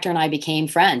contractor and I became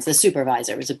friends. The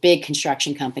supervisor, it was a big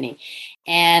construction company.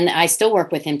 And I still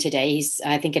work with him today. He's,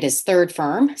 I think, at his third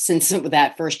firm since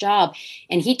that first job.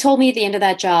 And he told me at the end of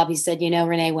that job, he said,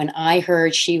 Renee, when I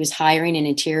heard she was hiring an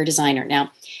interior designer.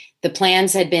 Now, the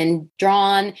plans had been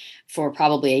drawn for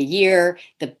probably a year.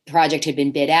 The project had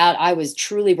been bid out. I was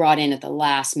truly brought in at the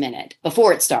last minute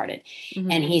before it started.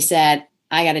 And he said,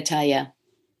 I got to tell you,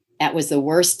 that was the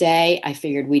worst day. I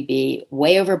figured we'd be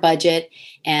way over budget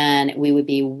and we would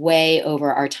be way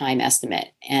over our time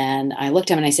estimate. And I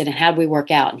looked at him and I said, and how'd we work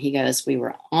out? And he goes, we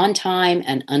were on time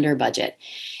and under budget.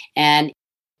 And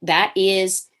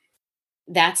that's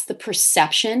the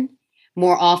perception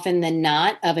more often than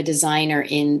not of a designer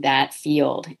in that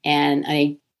field. And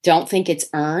I don't think it's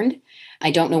earned. I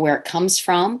don't know where it comes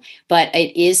from, but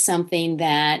it is something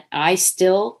that I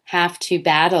still have to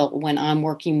battle when I'm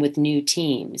working with new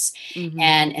teams.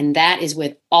 And that is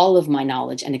with all of my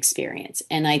knowledge and experience.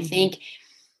 And I think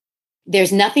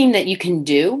there's nothing that you can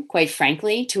do, quite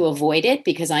frankly, to avoid it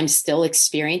because I'm still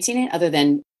experiencing it other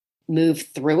than move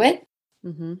through it,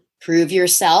 prove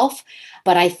yourself.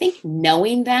 But I think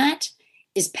knowing that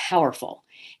is powerful.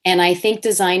 And I think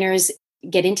designers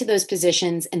get into those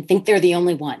positions and think they're the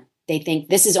only one. They think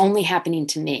this is only happening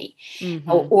to me,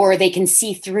 or they can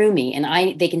see through me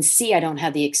and they can see I don't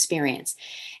have the experience.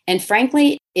 And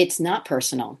frankly, it's not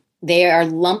personal. They are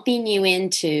lumping you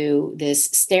into this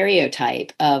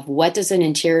stereotype of what does an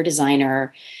interior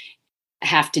designer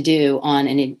have to do on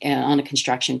a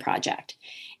construction project.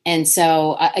 And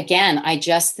so again, I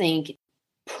just think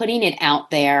putting it out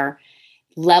there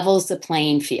levels the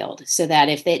playing field so that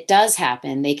if it does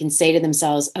happen, they can say to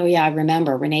themselves, oh yeah, I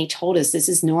remember Renee told us this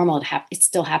is normal. It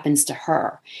still happens to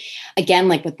her. Again,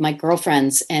 like with my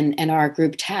girlfriends and our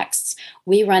group texts,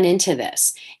 we run into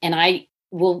this. And I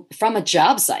will, from a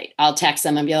job site, I'll text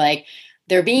them and be like,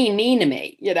 they're being mean to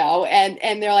me,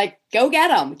 and they're like, go get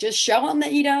them. Just show them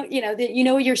that that you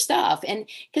know your stuff. And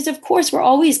because of course we're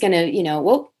always going to,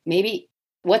 well, maybe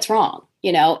what's wrong,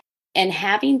 And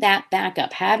having that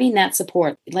backup, having that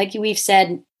support, like we've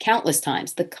said countless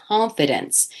times, the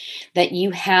confidence that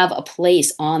you have a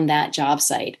place on that job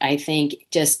site, I think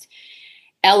just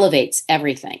elevates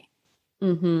everything.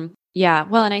 Yeah.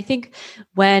 Well, and I think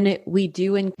when we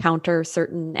do encounter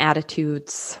certain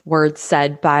attitudes, words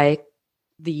said by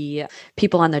the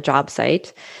people on the job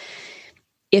site,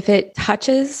 if it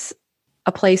touches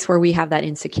a place where we have that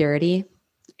insecurity,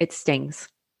 it stings.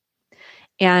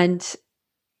 And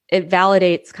it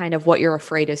validates kind of what you're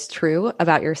afraid is true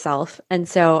about yourself. And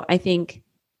so I think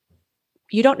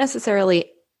you don't necessarily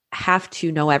have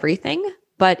to know everything,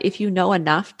 but if you know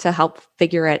enough to help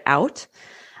figure it out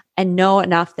and know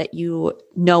enough that you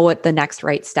know what the next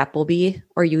right step will be,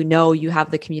 or you have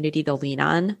the community to lean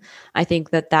on, I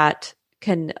think that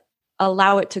can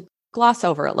allow it to gloss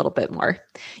over a little bit more.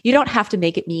 You don't have to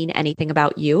make it mean anything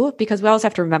about you, because we always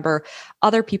have to remember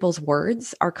other people's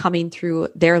words are coming through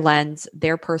their lens,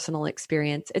 their personal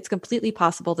experience. It's completely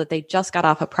possible that they just got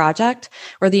off a project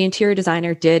where the interior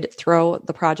designer did throw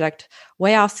the project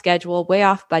way off schedule, way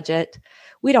off budget.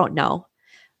 We don't know.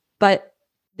 But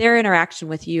their interaction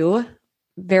with you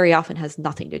very often has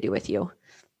nothing to do with you.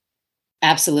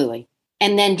 Absolutely.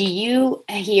 And then do you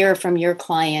hear from your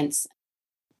clients,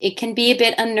 it can be a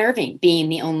bit unnerving being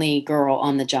the only girl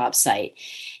on the job site.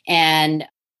 And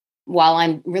while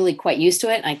I'm really quite used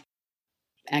to it, I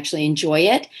actually enjoy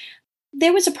it.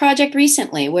 There was a project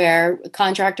recently where a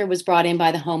contractor was brought in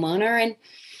by the homeowner, and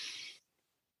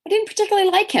I didn't particularly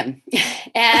like him.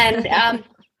 And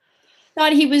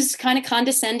thought he was kind of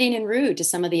condescending and rude to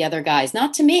some of the other guys,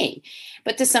 not to me,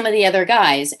 but to some of the other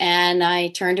guys. And I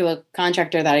turned to a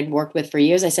contractor that I'd worked with for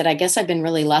years. I said, I guess I've been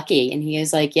really lucky. And he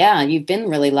was like, yeah, you've been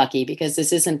really lucky because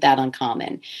this isn't that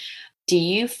uncommon. Do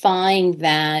you find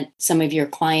that some of your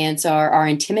clients are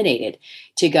intimidated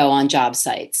to go on job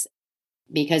sites?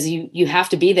 Because you have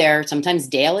to be there sometimes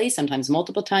daily, sometimes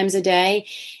multiple times a day.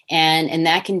 And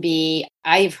that can be,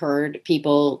 I've heard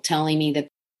people telling me that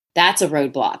that's a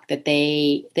roadblock that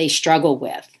they struggle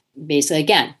with. Basically,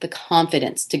 again, the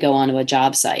confidence to go onto a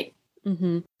job site.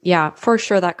 Mm-hmm. Yeah, for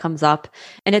sure that comes up.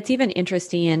 And it's even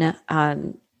interesting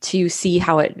to see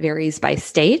how it varies by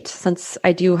state, since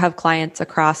I do have clients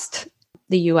across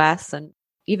the US and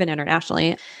even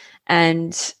internationally.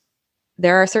 And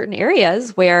there are certain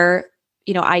areas where,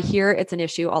 I hear it's an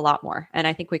issue a lot more. And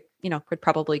I think we, could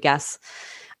probably guess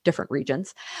different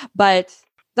regions. But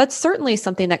that's certainly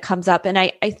something that comes up. And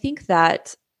I think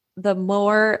that the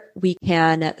more we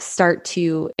can start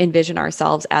to envision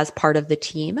ourselves as part of the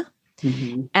team,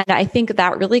 mm-hmm. and I think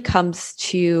that really comes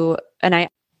to, and I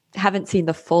haven't seen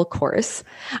the full course,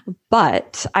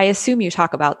 but I assume you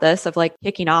talk about this of like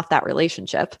kicking off that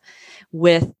relationship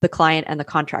with the client and the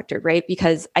contractor, right?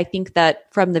 Because I think that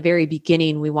from the very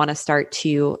beginning, we want to start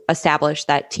to establish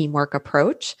that teamwork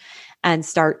approach and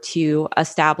start to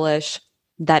establish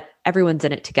that everyone's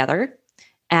in it together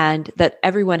and that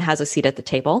everyone has a seat at the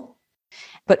table.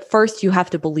 But first, you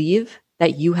have to believe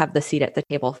that you have the seat at the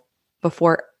table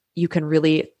before you can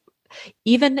really,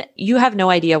 even you have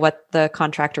no idea what the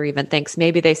contractor even thinks.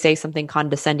 Maybe they say something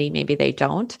condescending, maybe they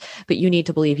don't, but you need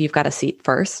to believe you've got a seat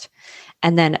first.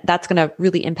 And then that's going to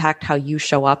really impact how you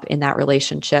show up in that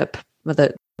relationship with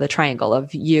the triangle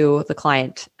of you, the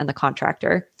client, and the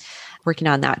contractor. Working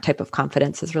on that type of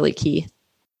confidence is really key.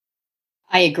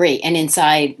 I agree. And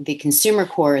inside the consumer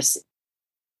course,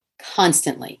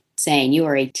 constantly saying you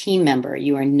are a team member.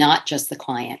 You are not just the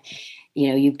client.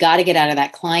 You've got to get out of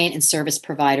that client and service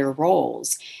provider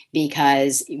roles,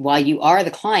 because while you are the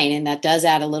client, and that does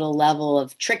add a little level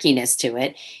of trickiness to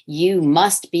it, you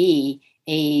must be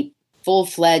a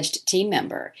full-fledged team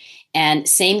member. And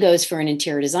same goes for an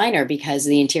interior designer, because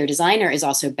the interior designer is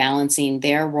also balancing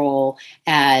their role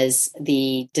as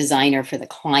the designer for the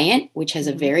client, which has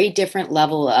a very different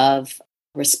level of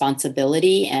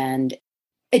responsibility and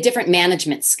a different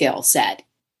management skill set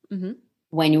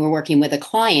when you were working with a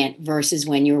client versus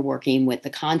when you were working with the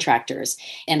contractors.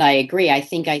 And I agree. I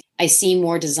think I see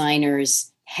more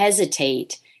designers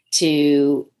hesitate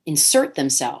to insert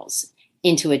themselves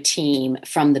into a team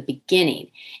from the beginning.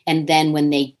 And then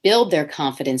when they build their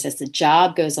confidence as the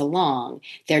job goes along,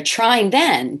 they're trying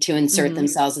then to insert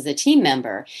themselves as a team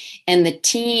member. And the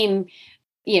team,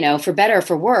 for better or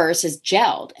for worse, is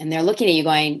gelled. And they're looking at you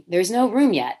going, there's no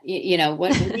room yet.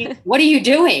 What are you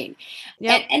doing?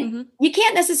 Yep. And you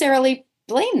can't necessarily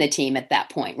blame the team at that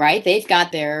point, right? They've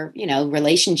got their,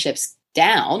 relationships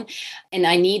down. And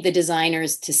I need the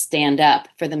designers to stand up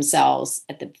for themselves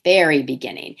at the very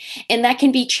beginning. And that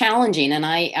can be challenging. And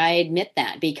I admit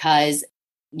that, because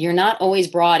you're not always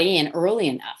brought in early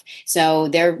enough. So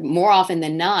they're more often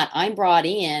than not, I'm brought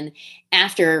in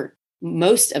after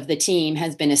most of the team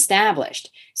has been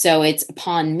established. So it's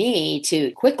upon me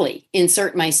to quickly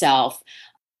insert myself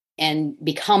and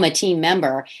become a team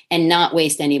member and not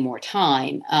waste any more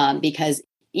time, because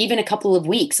even a couple of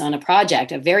weeks on a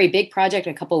project, a very big project,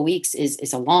 a couple of weeks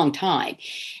is a long time.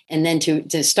 And then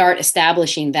to start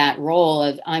establishing that role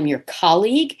of I'm your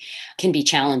colleague can be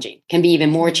challenging, can be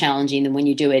even more challenging than when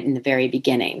you do it in the very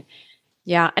beginning.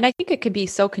 Yeah. And I think it could be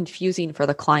so confusing for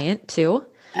the client too.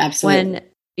 Absolutely. When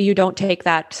you don't take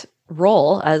that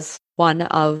role as one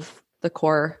of the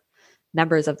core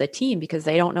members of the team, because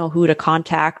they don't know who to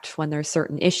contact when there's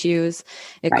certain issues.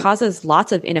 It causes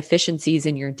lots of inefficiencies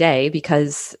in your day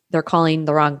because they're calling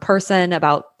the wrong person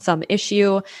about some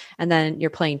issue, and then you're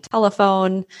playing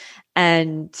telephone,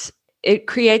 and it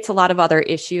creates a lot of other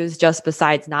issues just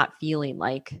besides not feeling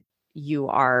like you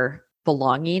are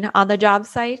belonging on the job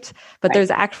site, but Right.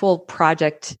 there's actual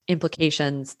project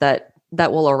implications that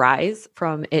will arise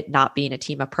from it not being a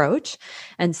team approach.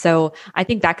 And so I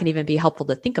think that can even be helpful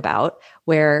to think about,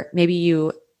 where maybe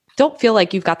you don't feel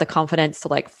like you've got the confidence to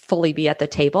like fully be at the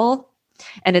table,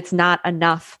 and it's not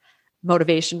enough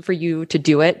motivation for you to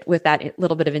do it with that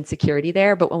little bit of insecurity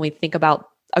there. But when we think about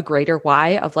a greater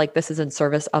why of like, this is in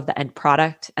service of the end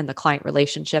product and the client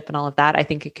relationship and all of that, I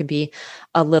think it can be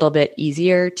a little bit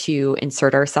easier to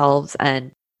insert ourselves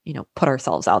and, put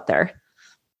ourselves out there.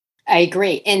 I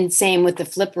agree. And same with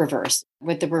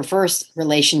the reverse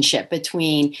relationship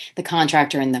between the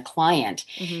contractor and the client.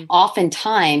 Mm-hmm.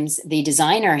 Oftentimes, the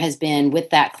designer has been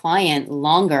with that client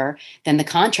longer than the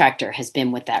contractor has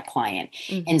been with that client.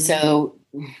 Mm-hmm. And so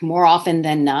more often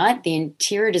than not, the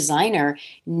interior designer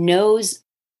knows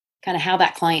kind of how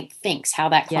that client thinks, how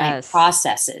that client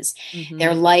processes,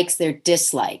 their likes, their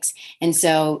dislikes. And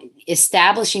so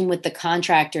establishing with the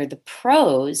contractor the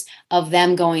pros of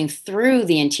them going through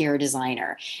the interior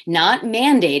designer, not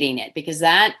mandating it, because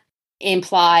that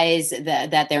implies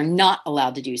that they're not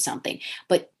allowed to do something,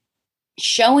 but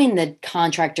showing the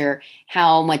contractor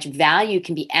how much value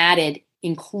can be added,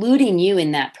 including you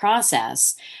in that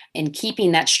process, and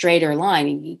keeping that straighter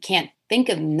line. You can't think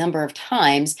of the number of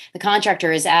times the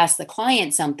contractor has asked the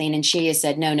client something and she has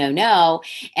said, no, no, no.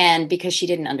 And because she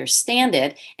didn't understand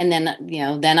it. And then,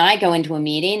 then I go into a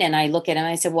meeting and I look at him and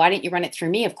I said, why didn't you run it through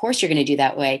me? Of course you're going to do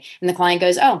that way. And the client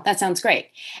goes, oh, that sounds great.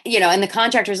 And the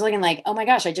contractor is looking like, oh my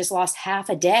gosh, I just lost half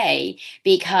a day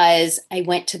because I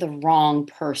went to the wrong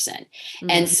person. Mm-hmm.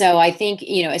 And so I think,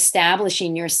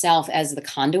 establishing yourself as the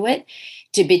conduit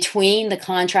to between the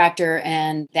contractor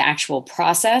and the actual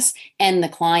process and the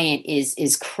client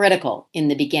is critical in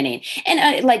the beginning.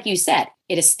 And like you said,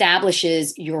 it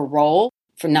establishes your role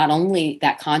for not only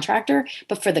that contractor,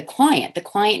 but for the client. The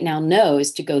client now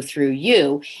knows to go through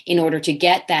you in order to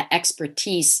get that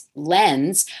expertise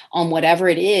lens on whatever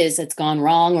it is that's gone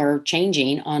wrong or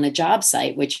changing on a job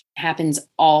site, which happens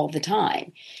all the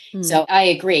time. Mm. So I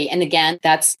agree. And again,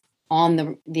 that's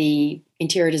on the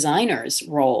interior designer's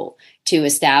role to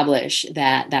establish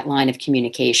that line of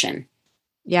communication.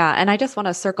 Yeah. And I just want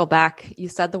to circle back. You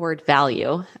said the word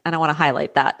value, and I want to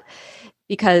highlight that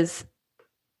because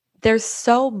there's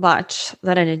so much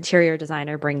that an interior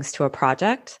designer brings to a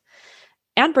project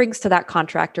and brings to that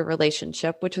contractor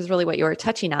relationship, which is really what you were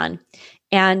touching on.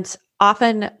 And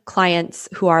often clients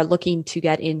who are looking to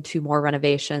get into more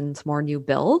renovations, more new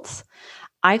builds,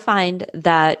 I find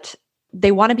that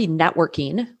they want to be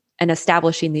networking and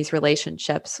establishing these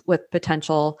relationships with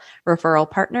potential referral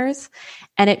partners.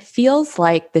 And it feels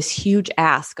like this huge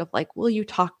ask of like, will you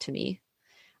talk to me?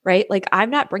 Right? Like, I'm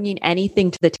not bringing anything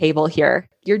to the table here.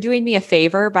 You're doing me a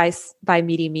favor by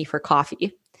meeting me for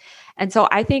coffee. And so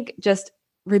I think just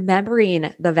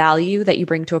remembering the value that you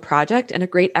bring to a project, and a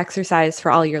great exercise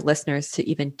for all your listeners to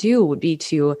even do would be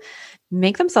to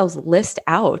make themselves list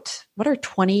out, what are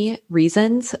 20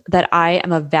 reasons that I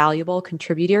am a valuable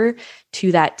contributor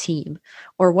to that team?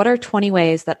 Or what are 20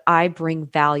 ways that I bring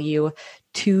value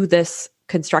to this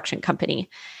construction company?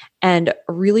 And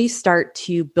really start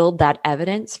to build that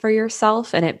evidence for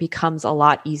yourself. And it becomes a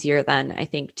lot easier then, I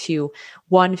think, to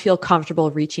one, feel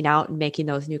comfortable reaching out and making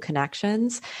those new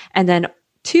connections. And then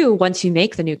two, once you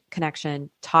make the new connection,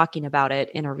 talking about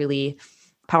it in a really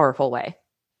powerful way.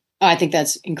 I think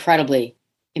that's incredibly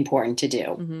important to do.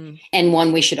 Mm-hmm. And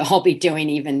one we should all be doing,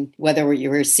 even whether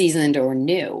you're seasoned or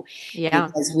new. Yeah.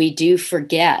 Because we do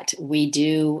forget, we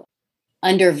do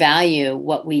undervalue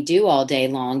what we do all day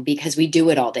long because we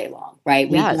do it all day long, right?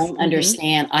 Yes. We don't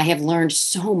understand. I have learned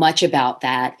so much about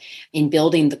that in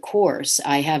building the course.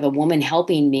 I have a woman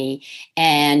helping me,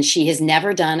 and she has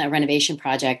never done a renovation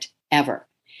project ever.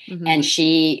 Mm-hmm.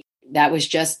 And that was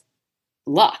just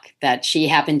luck that she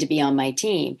happened to be on my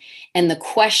team. And the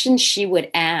questions she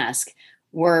would ask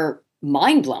were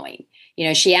mind-blowing.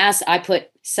 She asked, I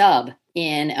put sub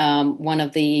in one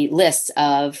of the lists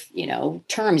of,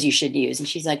 terms you should use. And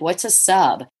she's like, what's a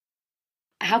sub?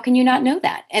 How can you not know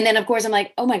that? And then, of course, I'm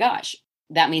like, oh my gosh,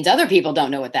 that means other people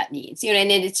don't know what that means.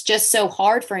 And it's just so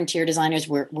hard for interior designers.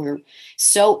 We're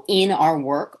so in our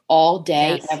work all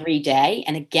day, yes, every day.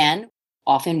 And again,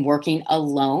 often working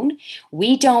alone.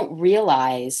 We don't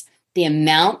realize the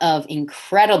amount of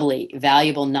incredibly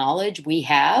valuable knowledge we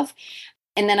have.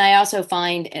 And then I also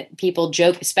find people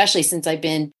joke, especially since I've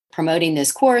been promoting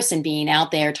this course and being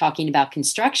out there talking about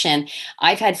construction,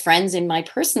 I've had friends in my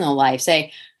personal life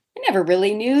say, I never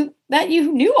really knew that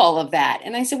you knew all of that.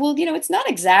 And I said, well, it's not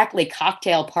exactly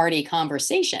cocktail party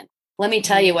conversation. let me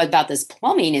tell you about this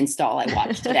plumbing install I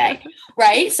watched today,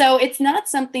 right? So it's not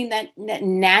something that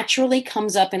naturally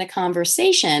comes up in a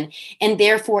conversation, and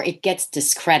therefore it gets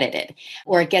discredited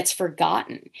or it gets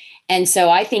forgotten. And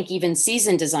so I think even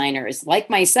seasoned designers like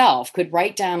myself could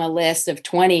write down a list of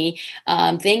 20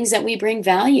 things that we bring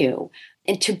value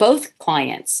to both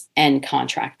clients and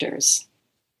contractors.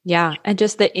 Yeah. And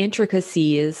just the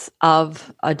intricacies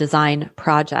of a design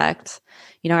project.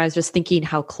 I was just thinking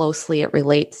how closely it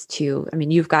relates to,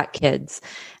 you've got kids,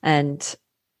 and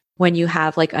when you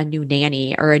have like a new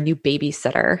nanny or a new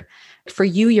babysitter, for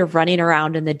you, you're running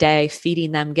around in the day,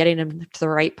 feeding them, getting them to the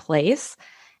right place.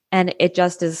 And it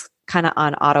just is kind of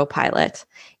on autopilot.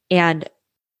 And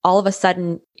all of a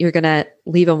sudden you're going to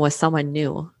leave them with someone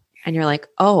new. And you're like,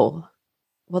 oh,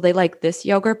 well, they like this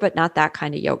yogurt, but not that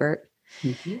kind of yogurt.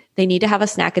 Mm-hmm. They need to have a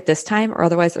snack at this time, or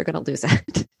otherwise they're going to lose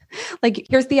it. Like,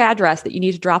 here's the address that you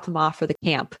need to drop them off for the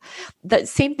camp. The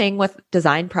same thing with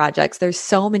design projects. There's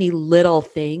so many little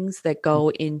things that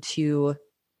go into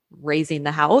raising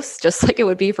the house, just like it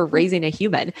would be for raising a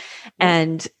human.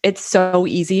 And it's so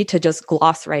easy to just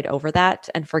gloss right over that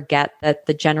and forget that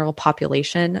the general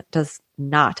population does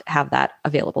not have that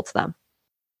available to them.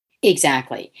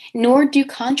 Exactly. Nor do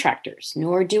contractors,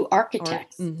 nor do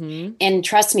architects. And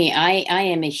trust me, I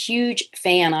am a huge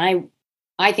fan.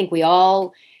 I think we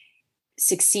all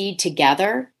succeed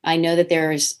together. I know that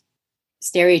there's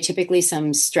stereotypically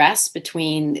some stress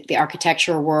between the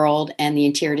architecture world and the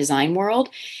interior design world.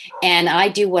 And I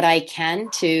do what I can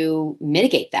to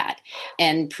mitigate that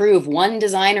and prove one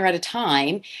designer at a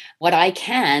time what I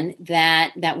can,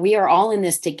 that we are all in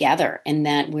this together and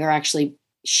that we're actually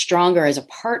stronger as a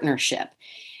partnership.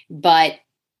 But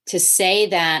to say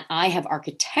that I have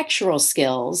architectural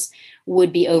skills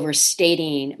would be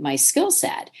overstating my skill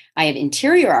set. I have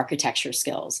interior architecture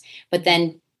skills, but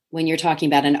then when you're talking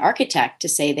about an architect, to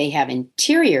say they have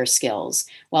interior skills,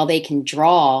 while they can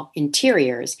draw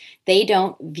interiors, they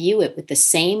don't view it with the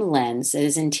same lens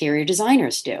as interior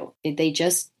designers do. They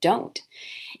just don't.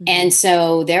 Mm-hmm. And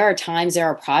so there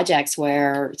are projects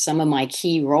where some of my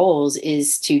key roles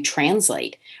is to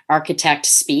translate architect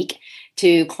speak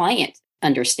to client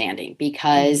understanding,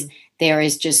 because there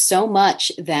is just so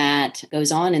much that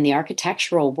goes on in the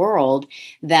architectural world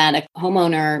that a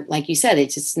homeowner, like you said,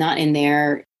 it's just not in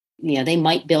their, they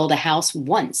might build a house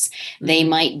once. They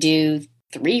might do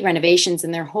 3 renovations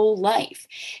in their whole life.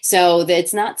 So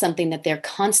it's not something that they're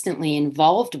constantly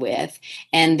involved with.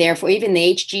 And therefore, even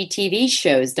the HGTV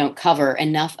shows don't cover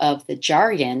enough of the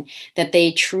jargon that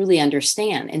they truly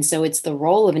understand. And so it's the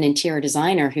role of an interior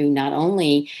designer who not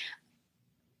only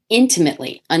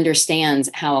intimately understands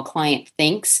how a client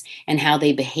thinks and how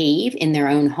they behave in their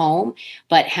own home,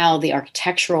 but how the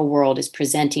architectural world is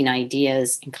presenting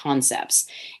ideas and concepts.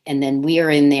 And then we are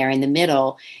in there in the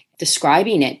middle,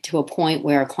 describing it to a point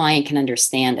where a client can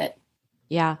understand it.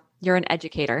 Yeah, you're an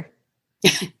educator.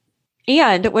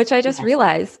 And which I just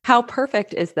realized, how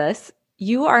perfect is this?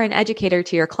 You are an educator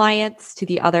to your clients, to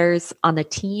the others on the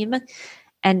team,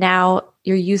 and now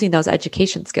you're using those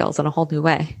education skills in a whole new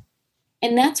way.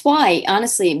 And that's why,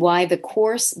 honestly, why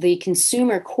the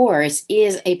consumer course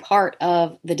is a part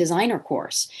of the designer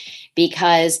course,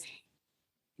 because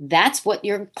that's what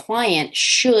your client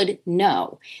should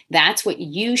know. That's what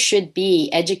you should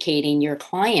be educating your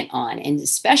client on. And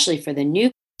especially for the new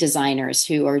designers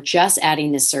who are just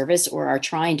adding this service or are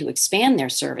trying to expand their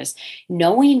service,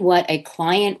 knowing what a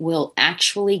client will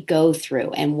actually go through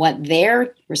and what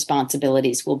their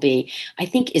responsibilities will be, I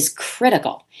think is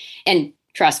critical. And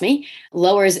trust me,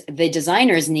 lowers the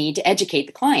designer's need to educate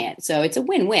the client. So it's a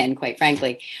win-win, quite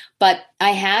frankly. But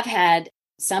I have had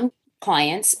some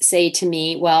clients say to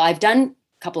me, well, I've done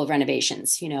a couple of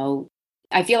renovations,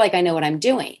 I feel like I know what I'm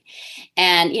doing.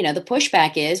 And, the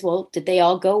pushback is, well, did they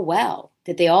all go well?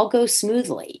 Did they all go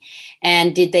smoothly?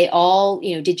 And did they all,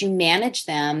 did you manage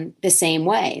them the same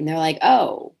way? And they're like,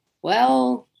 oh,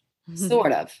 well,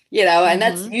 sort of, and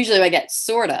that's usually what I get,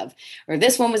 sort of, or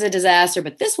this one was a disaster,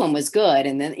 but this one was good.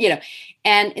 And then,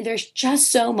 and there's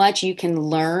just so much you can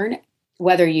learn,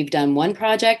 whether you've done one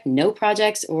project, no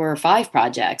projects, or 5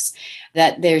 projects,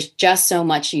 that there's just so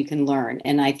much you can learn.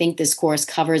 And I think this course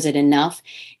covers it enough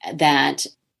that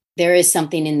there is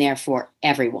something in there for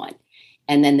everyone.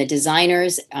 And then the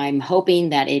designers, I'm hoping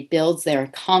that it builds their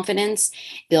confidence,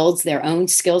 builds their own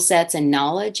skill sets and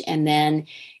knowledge, and then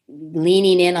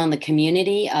leaning in on the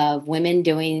community of women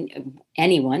doing,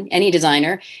 any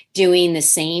designer doing the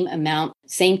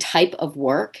same type of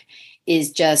work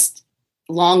is just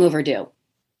long overdue.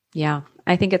 Yeah,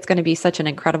 I think it's going to be such an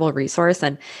incredible resource.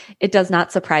 And it does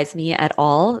not surprise me at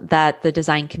all that the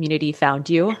design community found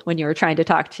you when you were trying to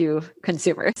talk to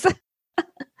consumers.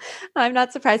 I'm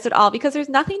not surprised at all because there's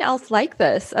nothing else like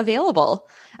this available,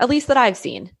 at least that I've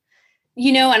seen.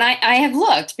 And I have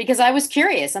looked because I was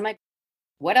curious. I'm like,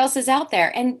 what else is out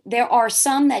there? And there are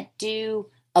some that do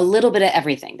a little bit of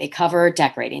everything. They cover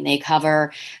decorating, they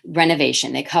cover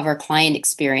renovation, they cover client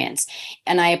experience.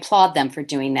 And I applaud them for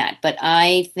doing that. But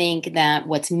I think that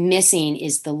what's missing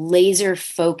is the laser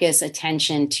focus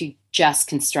attention to just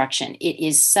construction. It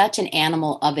is such an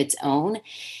animal of its own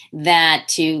that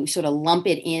to sort of lump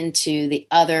it into the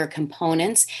other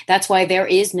components, that's why there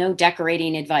is no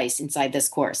decorating advice inside this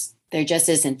course. There just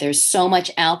isn't. There's so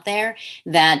much out there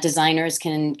that designers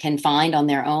can find on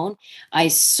their own. I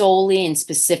solely and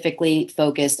specifically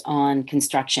focused on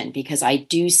construction because I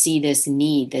do see this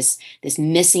need, this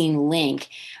missing link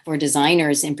for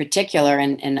designers in particular,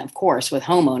 and of course with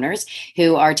homeowners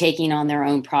who are taking on their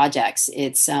own projects.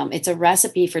 It's a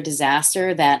recipe for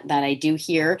disaster that I do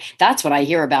hear. That's what I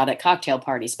hear about at cocktail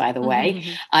parties, by the way.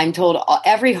 Mm-hmm. I'm told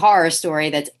every horror story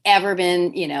that's ever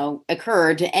been,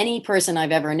 occurred to any person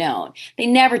I've ever known. They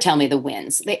never tell me the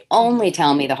wins. They only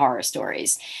tell me the horror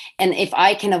stories. And if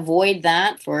I can avoid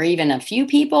that for even a few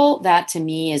people, that to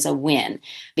me is a win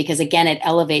because again, it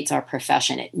elevates our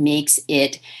profession. It makes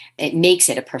it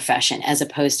a profession as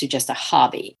opposed to just a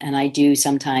hobby. And I do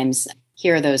sometimes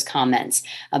hear those comments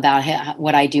about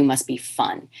what I do must be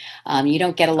fun. You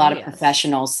don't get a lot of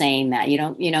professionals saying that. You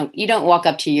don't walk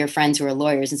up to your friends who are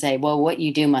lawyers and say, well, what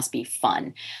you do must be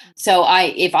fun. So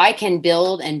if I can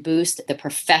build and boost the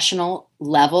professional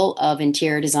level of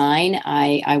interior design,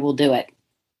 I will do it.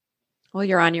 Well,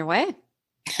 you're on your way.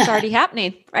 It's already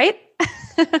happening, right?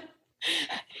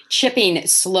 Chipping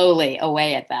slowly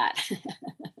away at that.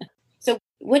 So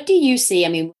what do you see? I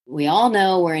mean, we all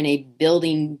know we're in a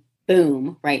building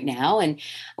boom right now. And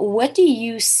what do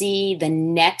you see the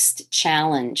next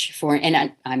challenge for,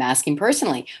 and I'm asking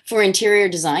personally, for interior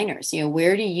designers?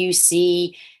 Where do you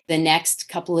see the next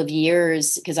couple of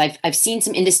years? Because I've seen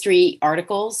some industry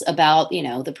articles about,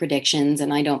 the predictions,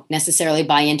 and I don't necessarily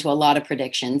buy into a lot of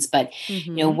predictions, but,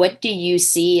 what do you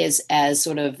see as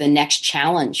sort of the next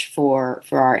challenge for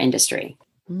our industry?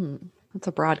 That's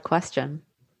a broad question.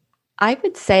 I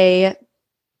would say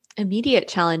immediate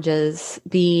challenges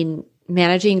being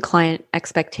managing client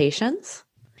expectations.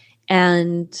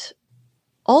 And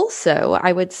also,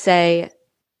 I would say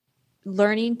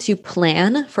learning to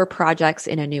plan for projects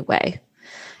in a new way.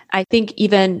 I think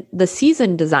even the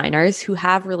seasoned designers who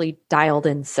have really dialed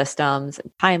in systems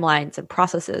and timelines and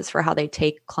processes for how they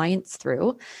take clients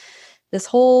through, this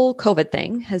whole COVID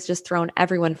thing has just thrown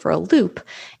everyone for a loop.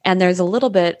 And there's a little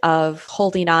bit of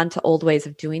holding on to old ways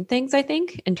of doing things, I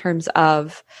think, in terms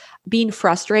of being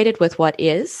frustrated with what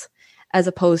is, as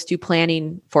opposed to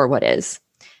planning for what is.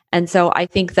 And so I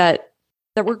think that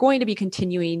we're going to be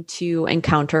continuing to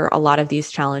encounter a lot of these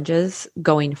challenges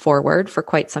going forward for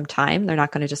quite some time. They're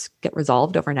not going to just get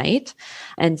resolved overnight,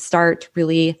 and start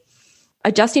really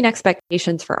adjusting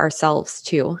expectations for ourselves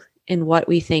too, in what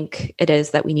we think it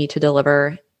is that we need to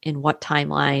deliver in what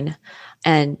timeline,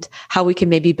 and how we can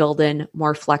maybe build in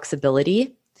more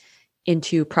flexibility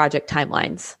into project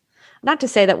timelines. Not to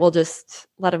say that we'll just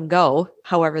let them go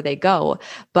however they go,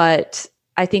 but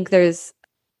I think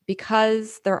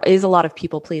because there is a lot of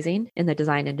people pleasing in the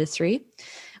design industry,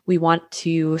 we want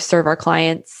to serve our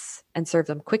clients and serve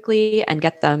them quickly and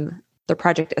get them their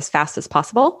project as fast as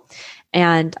possible.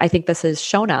 And I think this has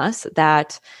shown us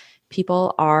that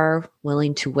people are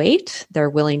willing to wait. They're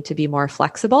willing to be more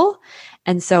flexible.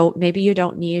 And so maybe you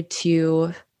don't need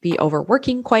to be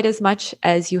overworking quite as much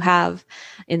as you have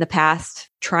in the past,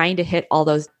 trying to hit all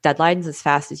those deadlines as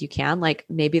fast as you can. Like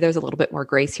maybe there's a little bit more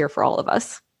grace here for all of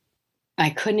us. I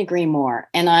couldn't agree more.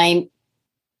 And I'm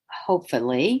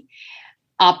hopefully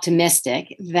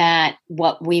optimistic that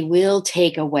what we will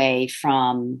take away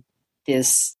from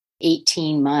this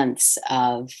 18 months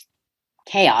of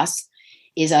chaos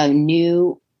is a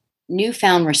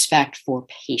newfound respect for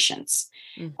patience.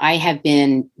 Mm-hmm. I have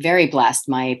been very blessed.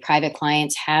 My private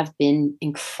clients have been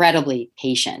incredibly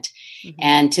patient, mm-hmm.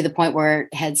 and to the point where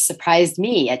it had surprised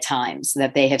me at times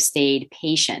that they have stayed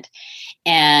patient.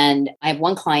 And I have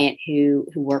one client who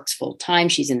works full time.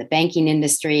 She's in the banking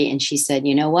industry, and she said,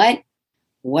 "You know what?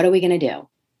 What are we going to do?"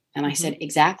 And I said,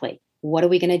 "Exactly. What are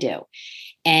we going to do?"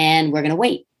 And we're going to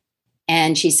wait.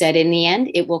 And she said, "In the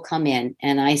end, it will come in."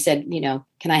 And I said,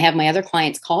 "Can I have my other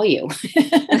clients call you?"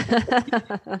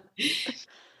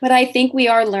 But I think we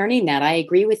are learning that. I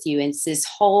agree with you. It's this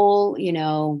whole,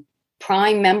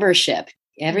 Prime membership.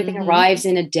 everything arrives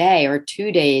in a day or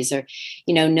 2 days, or,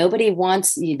 nobody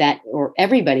wants that, or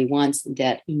everybody wants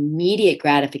that immediate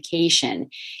gratification.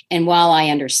 And while I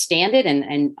understand it,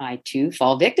 and I too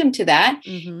fall victim to that,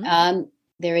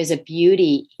 there is a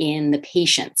beauty in the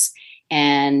patience.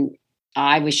 And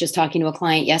I was just talking to a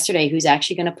client yesterday who's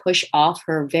actually going to push off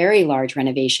her very large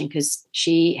renovation because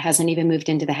she hasn't even moved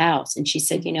into the house. And she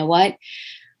said, you know what?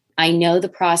 I know the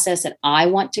process that I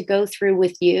want to go through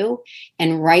with you.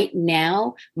 And right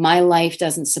now, my life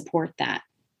doesn't support that.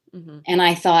 And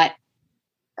I thought,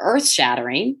 earth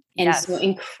shattering and so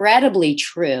incredibly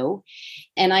true.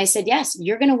 And I said, yes,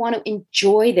 you're going to want to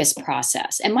enjoy this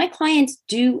process. And my clients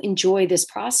do enjoy this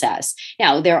process.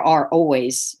 Now, there are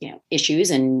always, issues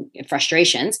and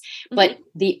frustrations, but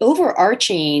the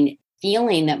overarching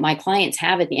feeling that my clients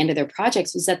have at the end of their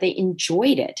projects is that they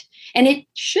enjoyed it. And it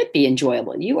should be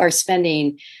enjoyable. You are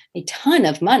spending a ton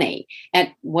of money at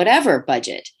whatever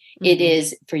budget it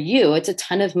is for you. It's a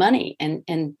ton of money.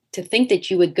 And to think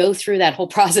that you would go through that whole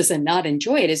process and not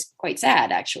enjoy it is quite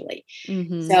sad, actually.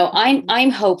 So I'm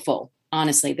hopeful,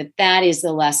 honestly, that is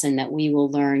the lesson that we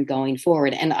will learn going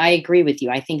forward. And I agree with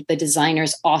you. I think the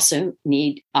designers also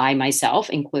need, I myself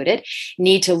included,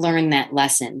 need to learn that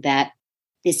lesson, that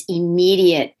this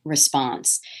immediate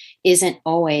response isn't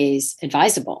always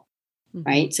advisable,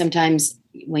 right? Sometimes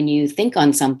when you think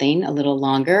on something a little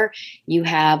longer, you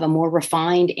have a more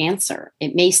refined answer.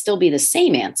 It may still be the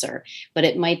same answer, but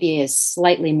it might be a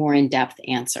slightly more in-depth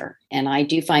answer. And I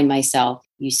do find myself,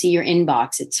 you see your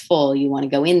inbox, it's full. You want to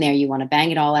go in there, you want to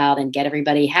bang it all out and get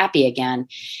everybody happy again.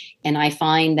 And I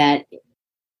find that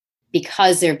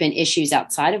because there have been issues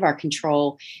outside of our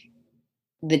control,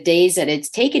 the days that it's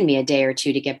taken me a day or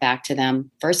two to get back to them,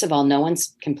 first of all, no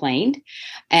one's complained.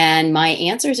 And my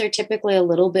answers are typically a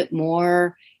little bit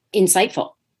more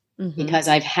insightful because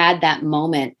I've had that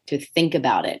moment to think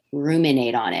about it,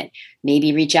 ruminate on it,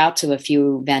 maybe reach out to a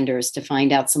few vendors to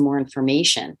find out some more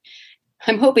information.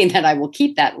 I'm hoping that I will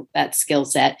keep that skill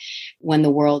set when the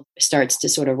world starts to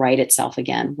sort of right itself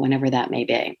again, whenever that may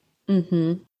be.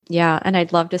 Yeah. And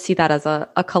I'd love to see that as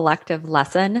a collective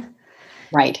lesson.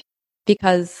 Right.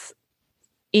 Because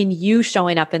in you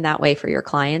showing up in that way for your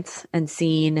clients and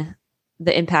seeing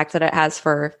the impact that it has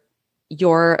for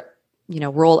your,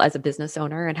 role as a business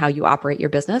owner and how you operate your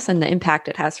business and the impact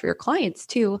it has for your clients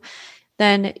too,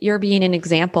 then you're being an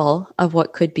example of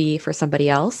what could be for somebody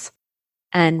else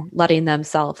and letting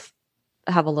themselves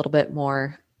have a little bit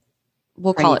more,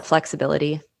 we'll call it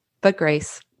flexibility, but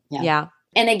grace. Yeah.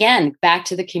 And again, back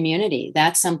to the community.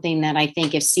 That's something that I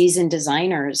think if seasoned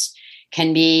designers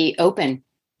can be open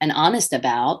and honest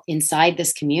about inside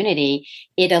this community,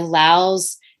 it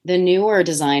allows the newer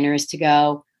designers to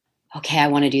go, okay, I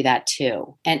want to do that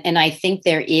too. And I think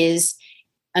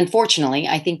unfortunately,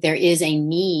 I think there is a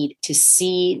need to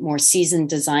see more seasoned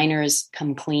designers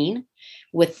come clean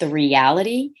with the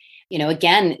reality.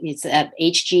 Again, it's at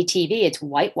HGTV, it's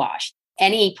whitewashed.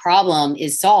 Any problem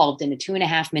is solved in a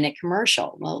 2.5-minute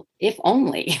commercial. Well, if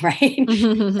only, right?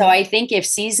 So I think if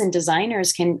seasoned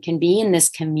designers can be in this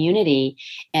community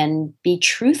and be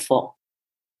truthful,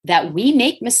 that we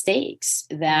make mistakes,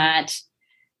 that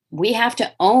we have to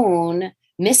own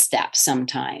missteps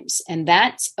sometimes. And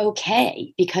that's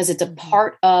okay because it's a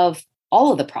part of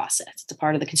all of the process. It's a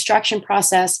part of the construction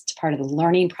process. It's a part of the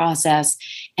learning process.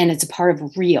 And it's a part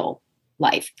of real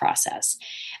life process.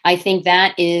 I think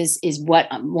that is what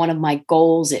one of my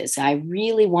goals is. I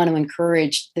really want to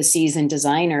encourage the seasoned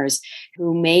designers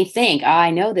who may think,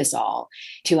 I know this all,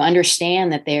 to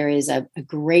understand that there is a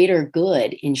greater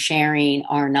good in sharing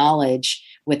our knowledge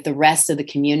with the rest of the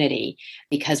community,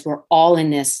 because we're all in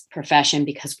this profession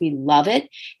because we love it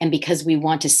and because we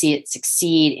want to see it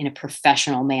succeed in a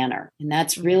professional manner. And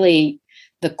that's really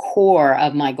the core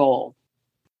of my goal.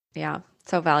 Yeah,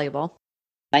 so valuable.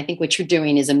 I think what you're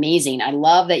doing is amazing. I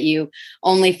love that you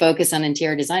only focus on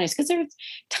interior designers because there's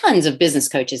tons of business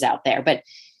coaches out there. But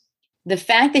the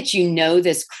fact that you know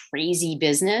this crazy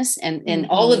business and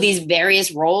all of these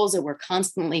various roles that we're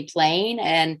constantly playing.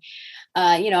 And,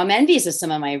 I'm envious of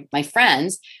some of my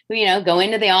friends who, go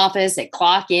into the office, they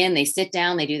clock in, they sit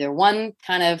down, they do their one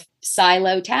kind of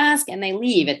silo task and they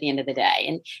leave at the end of the day.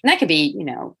 And that could be,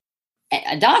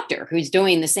 a doctor who's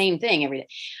doing the same thing every day.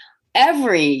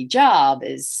 Every job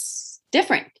is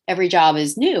different. Every job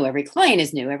is new. Every client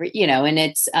is new. And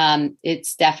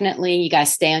it's definitely, you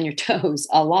guys stay on your toes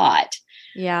a lot.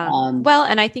 Yeah. Well,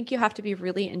 and I think you have to be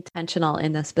really intentional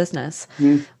in this business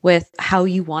with how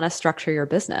you want to structure your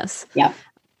business. Yeah.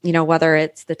 Whether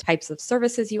it's the types of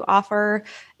services you offer,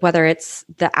 whether it's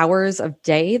the hours of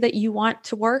day that you want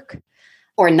to work.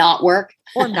 Or not work.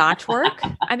 Or not work.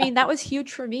 I mean, that was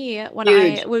huge for me when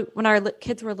Huge. when our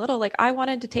kids were little. Like, I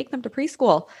wanted to take them to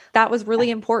preschool. That was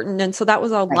really important. And so that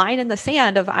was a Right. line in the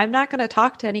sand of, I'm not going to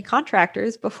talk to any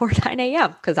contractors before 9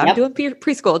 a.m. because I'm Yep. doing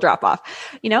preschool drop off,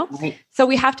 Right. So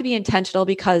we have to be intentional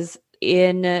because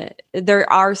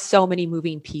there are so many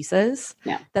moving pieces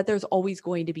that there's always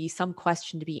going to be some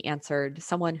question to be answered,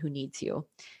 someone who needs you.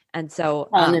 And so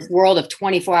in this world of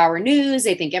 24-hour news,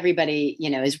 they think everybody,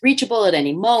 is reachable at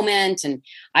any moment. And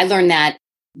I learned that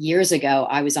years ago.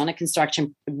 I was on a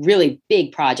construction, really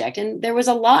big project, and there was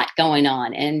a lot going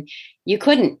on, and you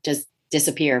couldn't just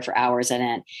disappear for hours at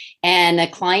end. And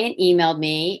a client emailed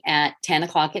me at 10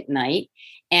 o'clock at night,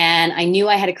 and I knew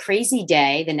I had a crazy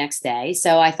day the next day.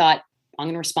 So I thought, I'm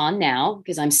going to respond now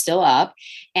because I'm still up.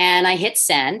 And I hit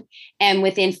send. And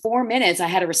within 4 minutes, I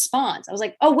had a response. I was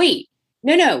like, oh, wait.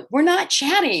 No, we're not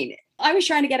chatting. I was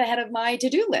trying to get ahead of my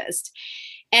to-do list.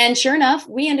 And sure enough,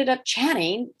 we ended up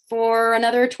chatting for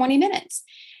another 20 minutes.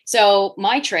 So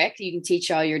my trick you can teach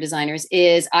all your designers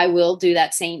is I will do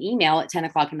that same email at 10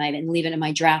 o'clock at night and leave it in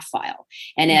my draft file.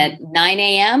 And at 9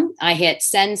 a.m., I hit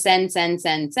send,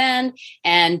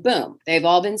 and boom, they've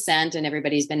all been sent and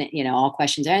everybody's been, all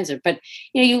questions answered. But,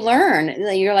 you learn,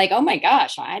 you're like, oh my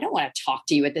gosh, I don't want to talk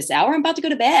to you at this hour. I'm about to go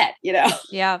to bed,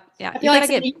 Yeah. I feel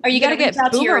are you going to reach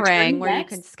out to your Boomerang where you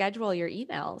can schedule your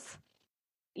emails?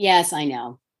 Yes, I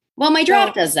know. Well, my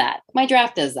draft does that.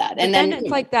 And then it's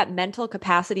like that mental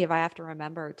capacity of I have to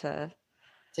remember to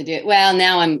do it. Well,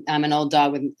 now I'm an old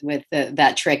dog with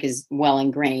that trick is well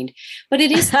ingrained, but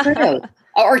it is true.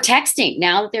 Or texting.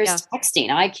 Now that there's texting,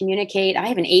 I communicate. I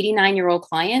have an 89-year-old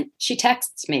client. She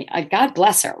texts me. God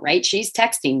bless her, right? She's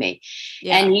texting me.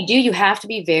 Yeah. And you have to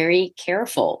be very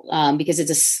careful because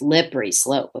it's a slippery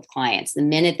slope with clients. The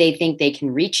minute they think they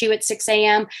can reach you at 6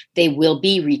 a.m., they will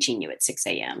be reaching you at 6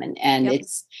 a.m. And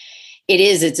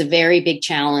it's a very big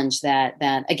challenge that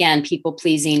again, people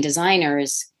pleasing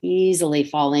designers easily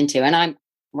fall into. And I'm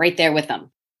right there with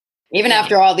them. Even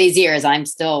after all these years, I'm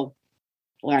still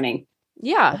learning.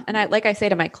 Yeah. And like I say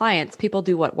to my clients, people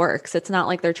do what works. It's not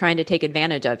like they're trying to take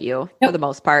advantage of you for the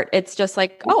most part. It's just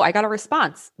like, oh, I got a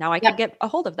response. Now I can get a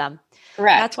hold of them.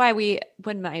 Correct. That's why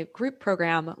when my group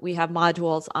program, we have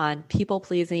modules on people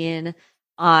pleasing,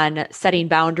 on setting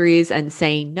boundaries and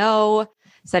saying no,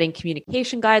 setting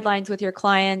communication guidelines with your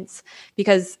clients,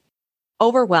 because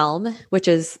overwhelm, which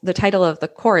is the title of the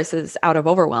course, is Out of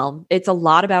Overwhelm. It's a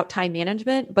lot about time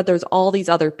management, but there's all these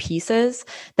other pieces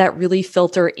that really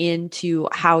filter into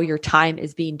how your time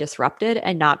is being disrupted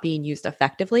and not being used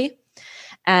effectively.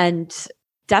 And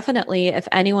definitely, if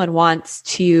anyone wants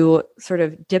to sort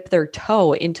of dip their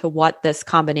toe into what this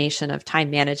combination of time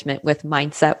management with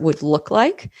mindset would look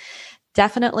like,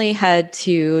 definitely head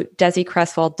to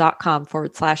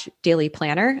desiCresswell.com/daily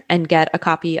planner and get a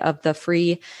copy of the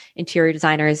free Interior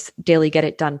Designers Daily Get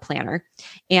It Done Planner.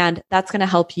 And that's going to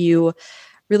help you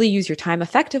really use your time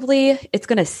effectively. It's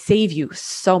going to save you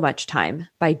so much time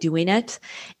by doing it.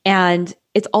 And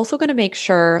it's also going to make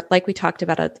sure, like we talked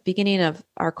about at the beginning of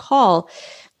our call,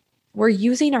 we're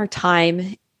using our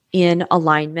time in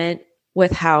alignment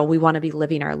with how we want to be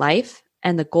living our life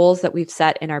and the goals that we've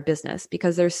set in our business,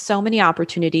 because there's so many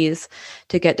opportunities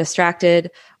to get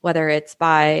distracted, whether it's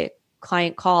by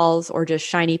client calls or just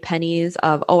shiny pennies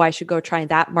of, oh, I should go try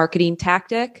that marketing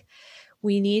tactic.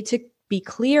 We need to be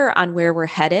clear on where we're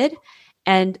headed.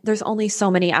 And there's only so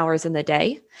many hours in the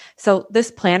day. So this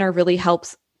planner really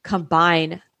helps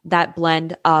combine that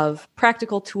blend of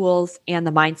practical tools and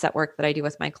the mindset work that I do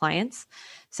with my clients.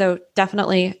 So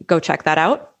definitely go check that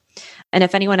out. And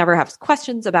if anyone ever has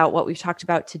questions about what we've talked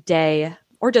about today,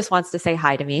 or just wants to say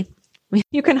hi to me,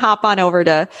 you can hop on over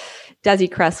to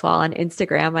Desi Cresswell on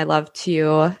Instagram. I love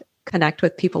to connect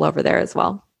with people over there as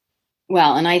well.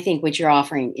 Well, and I think what you're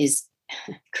offering is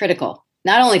critical,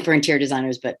 not only for interior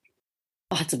designers, but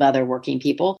lots of other working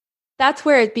people. That's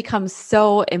where it becomes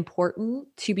so important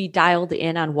to be dialed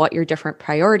in on what your different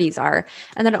priorities are.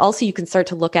 And then also you can start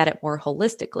to look at it more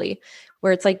holistically,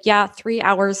 where it's like, 3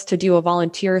 hours to do a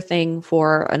volunteer thing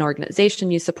for an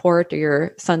organization you support or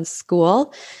your son's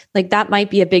school. Like that might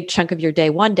be a big chunk of your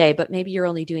day one day, but maybe you're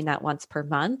only doing that once per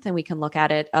month. And we can look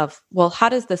at it of, well, how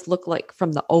does this look like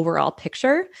from the overall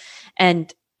picture?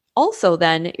 And also,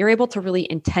 then you're able to really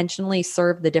intentionally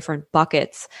serve the different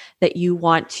buckets that you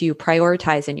want to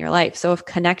prioritize in your life. So if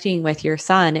connecting with your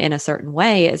son in a certain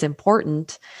way is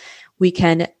important, we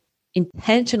can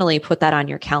intentionally put that on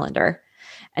your calendar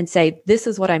and say, this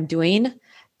is what I'm doing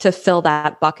to fill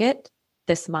that bucket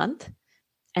this month.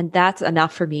 And that's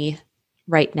enough for me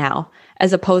right now,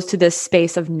 as opposed to this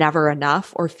space of never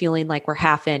enough or feeling like we're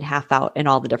half in, half out in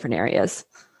all the different areas.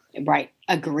 Right.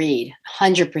 Agreed,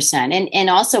 100%. And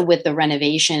also with the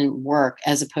renovation work,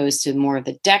 as opposed to more of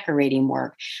the decorating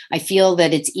work, I feel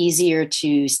that it's easier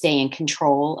to stay in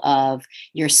control of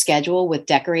your schedule with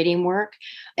decorating work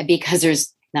because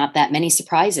there's not that many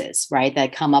surprises, right,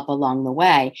 that come up along the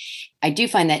way. I do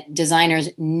find that designers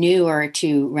newer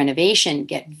to renovation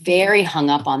get very hung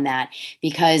up on that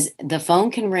because the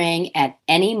phone can ring at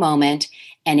any moment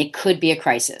and it could be a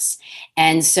crisis.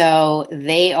 And so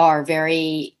they are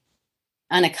very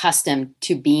unaccustomed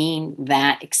to being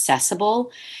that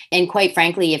accessible. And quite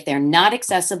frankly, if they're not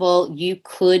accessible, you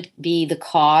could be the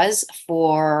cause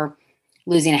for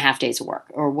losing a half day's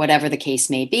work or whatever the case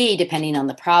may be, depending on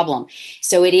the problem.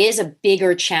 So it is a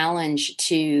bigger challenge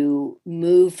to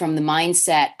move from the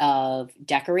mindset of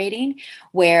decorating,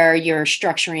 where you're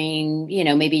structuring,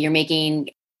 maybe you're making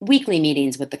weekly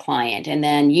meetings with the client, and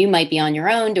then you might be on your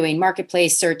own doing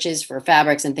marketplace searches for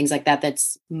fabrics and things like that.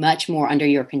 That's much more under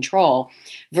your control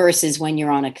versus when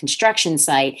you're on a construction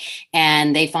site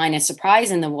and they find a surprise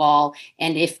in the wall,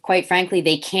 and if quite frankly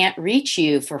they can't reach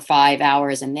you for 5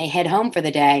 hours and they head home for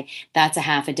the day, that's a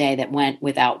half a day that went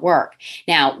without work.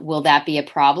 Now, will that be a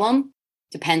problem?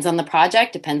 Depends on the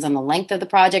project, depends on the length of the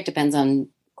project, depends on,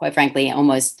 quite frankly,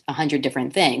 almost 100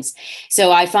 different things.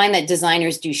 So I find that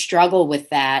designers do struggle with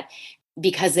that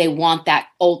because they want that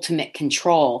ultimate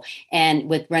control. And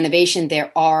with renovation,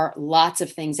 there are lots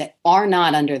of things that are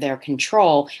not under their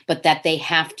control, but that they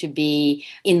have to be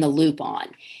in the loop on.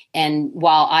 And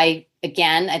while I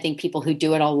think people who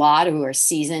do it a lot, who are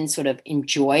seasoned, sort of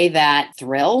enjoy that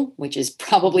thrill, which is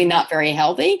probably not very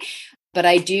healthy. But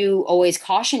I do always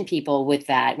caution people with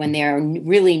that when they're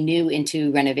really new into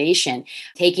renovation.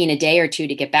 Taking a day or two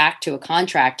to get back to a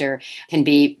contractor can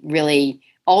be really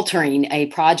altering a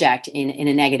project in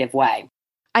a negative way.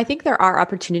 I think there are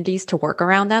opportunities to work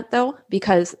around that, though,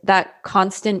 because that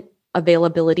constant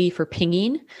availability for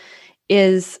pinging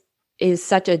is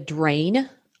such a drain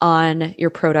on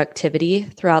your productivity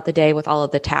throughout the day with all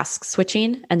of the task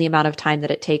switching and the amount of time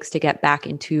that it takes to get back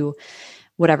into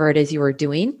whatever it is you were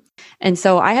doing. And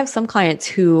so I have some clients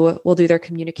who will do their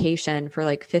communication for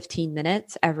like 15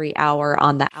 minutes every hour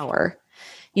on the hour.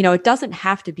 It doesn't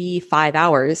have to be 5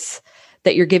 hours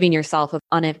that you're giving yourself of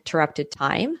uninterrupted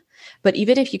time. But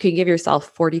even if you can give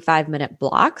yourself 45-minute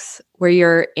blocks where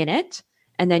you're in it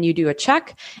and then you do a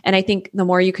check. And I think the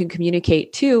more you can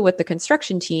communicate too with the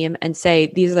construction team and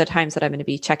say, these are the times that I'm going to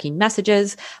be checking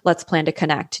messages. Let's plan to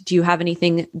connect. Do you have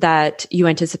anything that you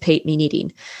anticipate me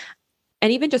needing?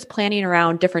 And even just planning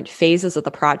around different phases of the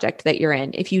project that you're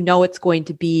in. If you know it's going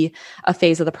to be a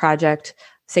phase of the project,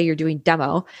 say you're doing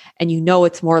demo, and you know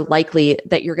it's more likely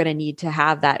that you're going to need to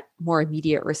have that more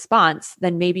immediate response,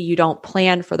 then maybe you don't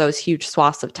plan for those huge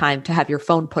swaths of time to have your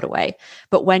phone put away.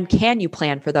 But when can you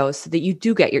plan for those so that you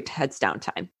do get your heads down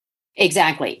time?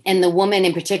 Exactly. And the woman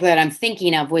in particular that I'm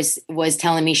thinking of was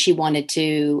telling me she wanted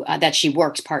to, that she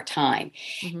works part-time.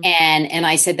 Mm-hmm. And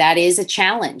I said, that is a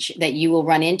challenge that you will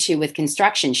run into with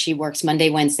construction. She works Monday,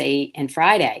 Wednesday, and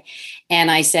Friday. And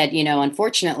I said,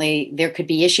 unfortunately, there could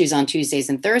be issues on Tuesdays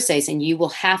and Thursdays, and you will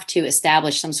have to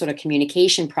establish some sort of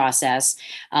communication process,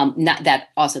 not that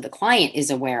also the client is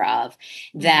aware of,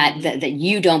 that, mm-hmm. that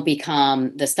you don't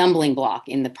become the stumbling block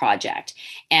in the project.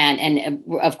 And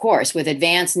of course, with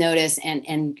advance notice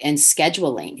and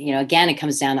scheduling, again, it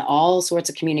comes down to all sorts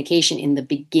of communication in the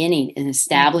beginning and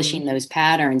establishing mm-hmm. those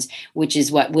patterns, which is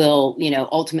what will,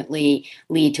 ultimately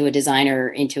lead to a designer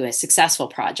into a successful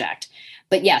project.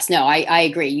 But yes, no, I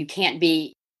agree. You can't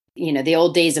be, the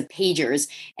old days of pagers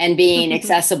and being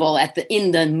accessible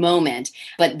in the moment.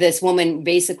 But this woman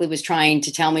basically was trying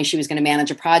to tell me she was going to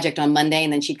manage a project on Monday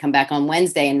and then she'd come back on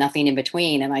Wednesday and nothing in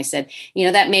between. And I said,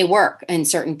 that may work in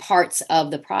certain parts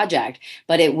of the project,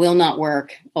 but it will not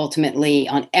work ultimately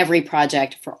on every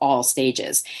project for all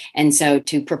stages. And so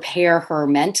to prepare her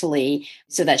mentally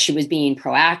so that she was being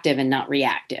proactive and not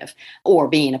reactive or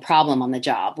being a problem on the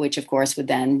job, which of course would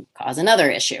then cause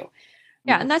another issue.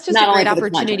 Yeah, and that's just a great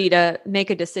opportunity to make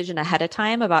a decision ahead of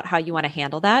time about how you want to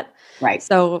handle that. Right.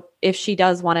 So if she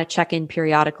does want to check in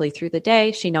periodically through the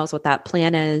day, she knows what that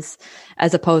plan is,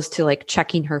 as opposed to like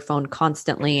checking her phone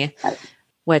constantly, right.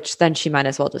 Which then she might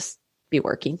as well just be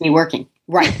working.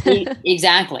 Right.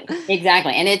 Exactly.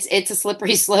 And it's a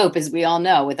slippery slope, as we all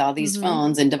know, with all these mm-hmm.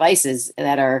 phones and devices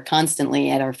that are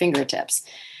constantly at our fingertips.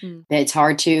 Mm. It's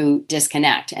hard to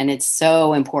disconnect, and it's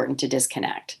so important to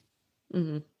disconnect.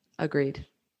 Mm-hmm. Agreed.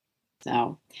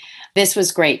 So this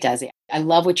was great, Desi. I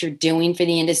love what you're doing for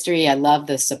the industry. I love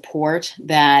the support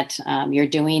that you're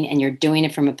doing, and you're doing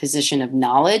it from a position of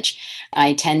knowledge.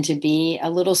 I tend to be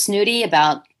a little snooty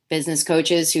about business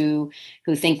coaches who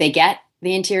think they get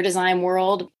the interior design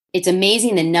world. It's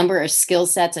amazing the number of skill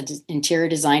sets an interior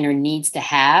designer needs to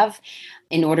have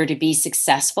in order to be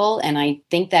successful. And I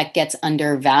think that gets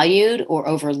undervalued or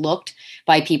overlooked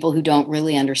by people who don't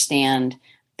really understand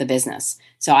the business.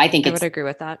 So I think I would agree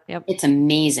with that. Yep. It's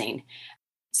amazing.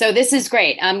 So this is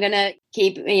great. I'm going to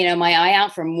keep, my eye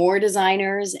out for more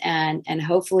designers, and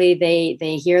hopefully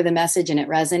they hear the message and it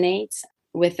resonates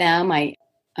with them.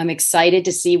 I'm excited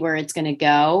to see where it's going to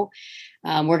go.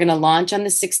 We're going to launch on the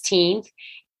 16th,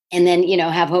 and then,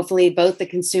 have hopefully both the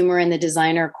consumer and the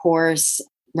designer course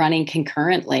running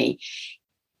concurrently.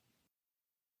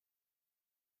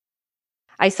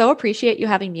 I so appreciate you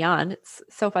having me on. It's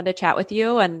so fun to chat with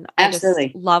you. And Absolutely. I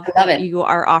just love that you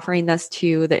are offering this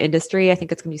to the industry. I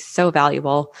think it's going to be so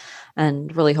valuable,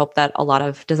 and really hope that a lot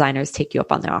of designers take you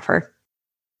up on the offer.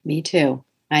 Me too.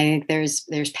 I think there's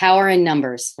power in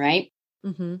numbers, right?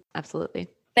 Mm-hmm. Absolutely.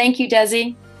 Thank you,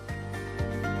 Desi.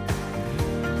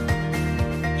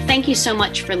 Thank you so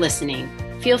much for listening.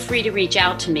 Feel free to reach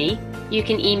out to me. You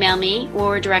can email me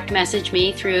or direct message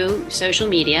me through social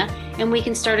media, and we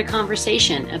can start a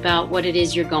conversation about what it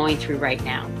is you're going through right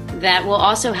now. That will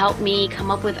also help me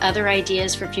come up with other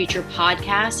ideas for future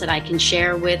podcasts that I can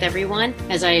share with everyone,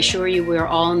 as I assure you we're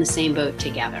all in the same boat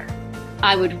together.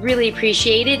 I would really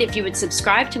appreciate it if you would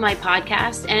subscribe to my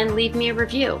podcast and leave me a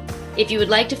review. If you would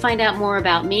like to find out more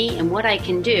about me and what I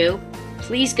can do,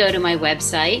 please go to my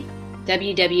website,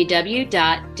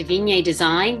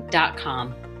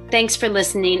 www.devignedesign.com. Thanks for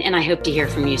listening, and I hope to hear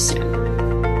from you soon.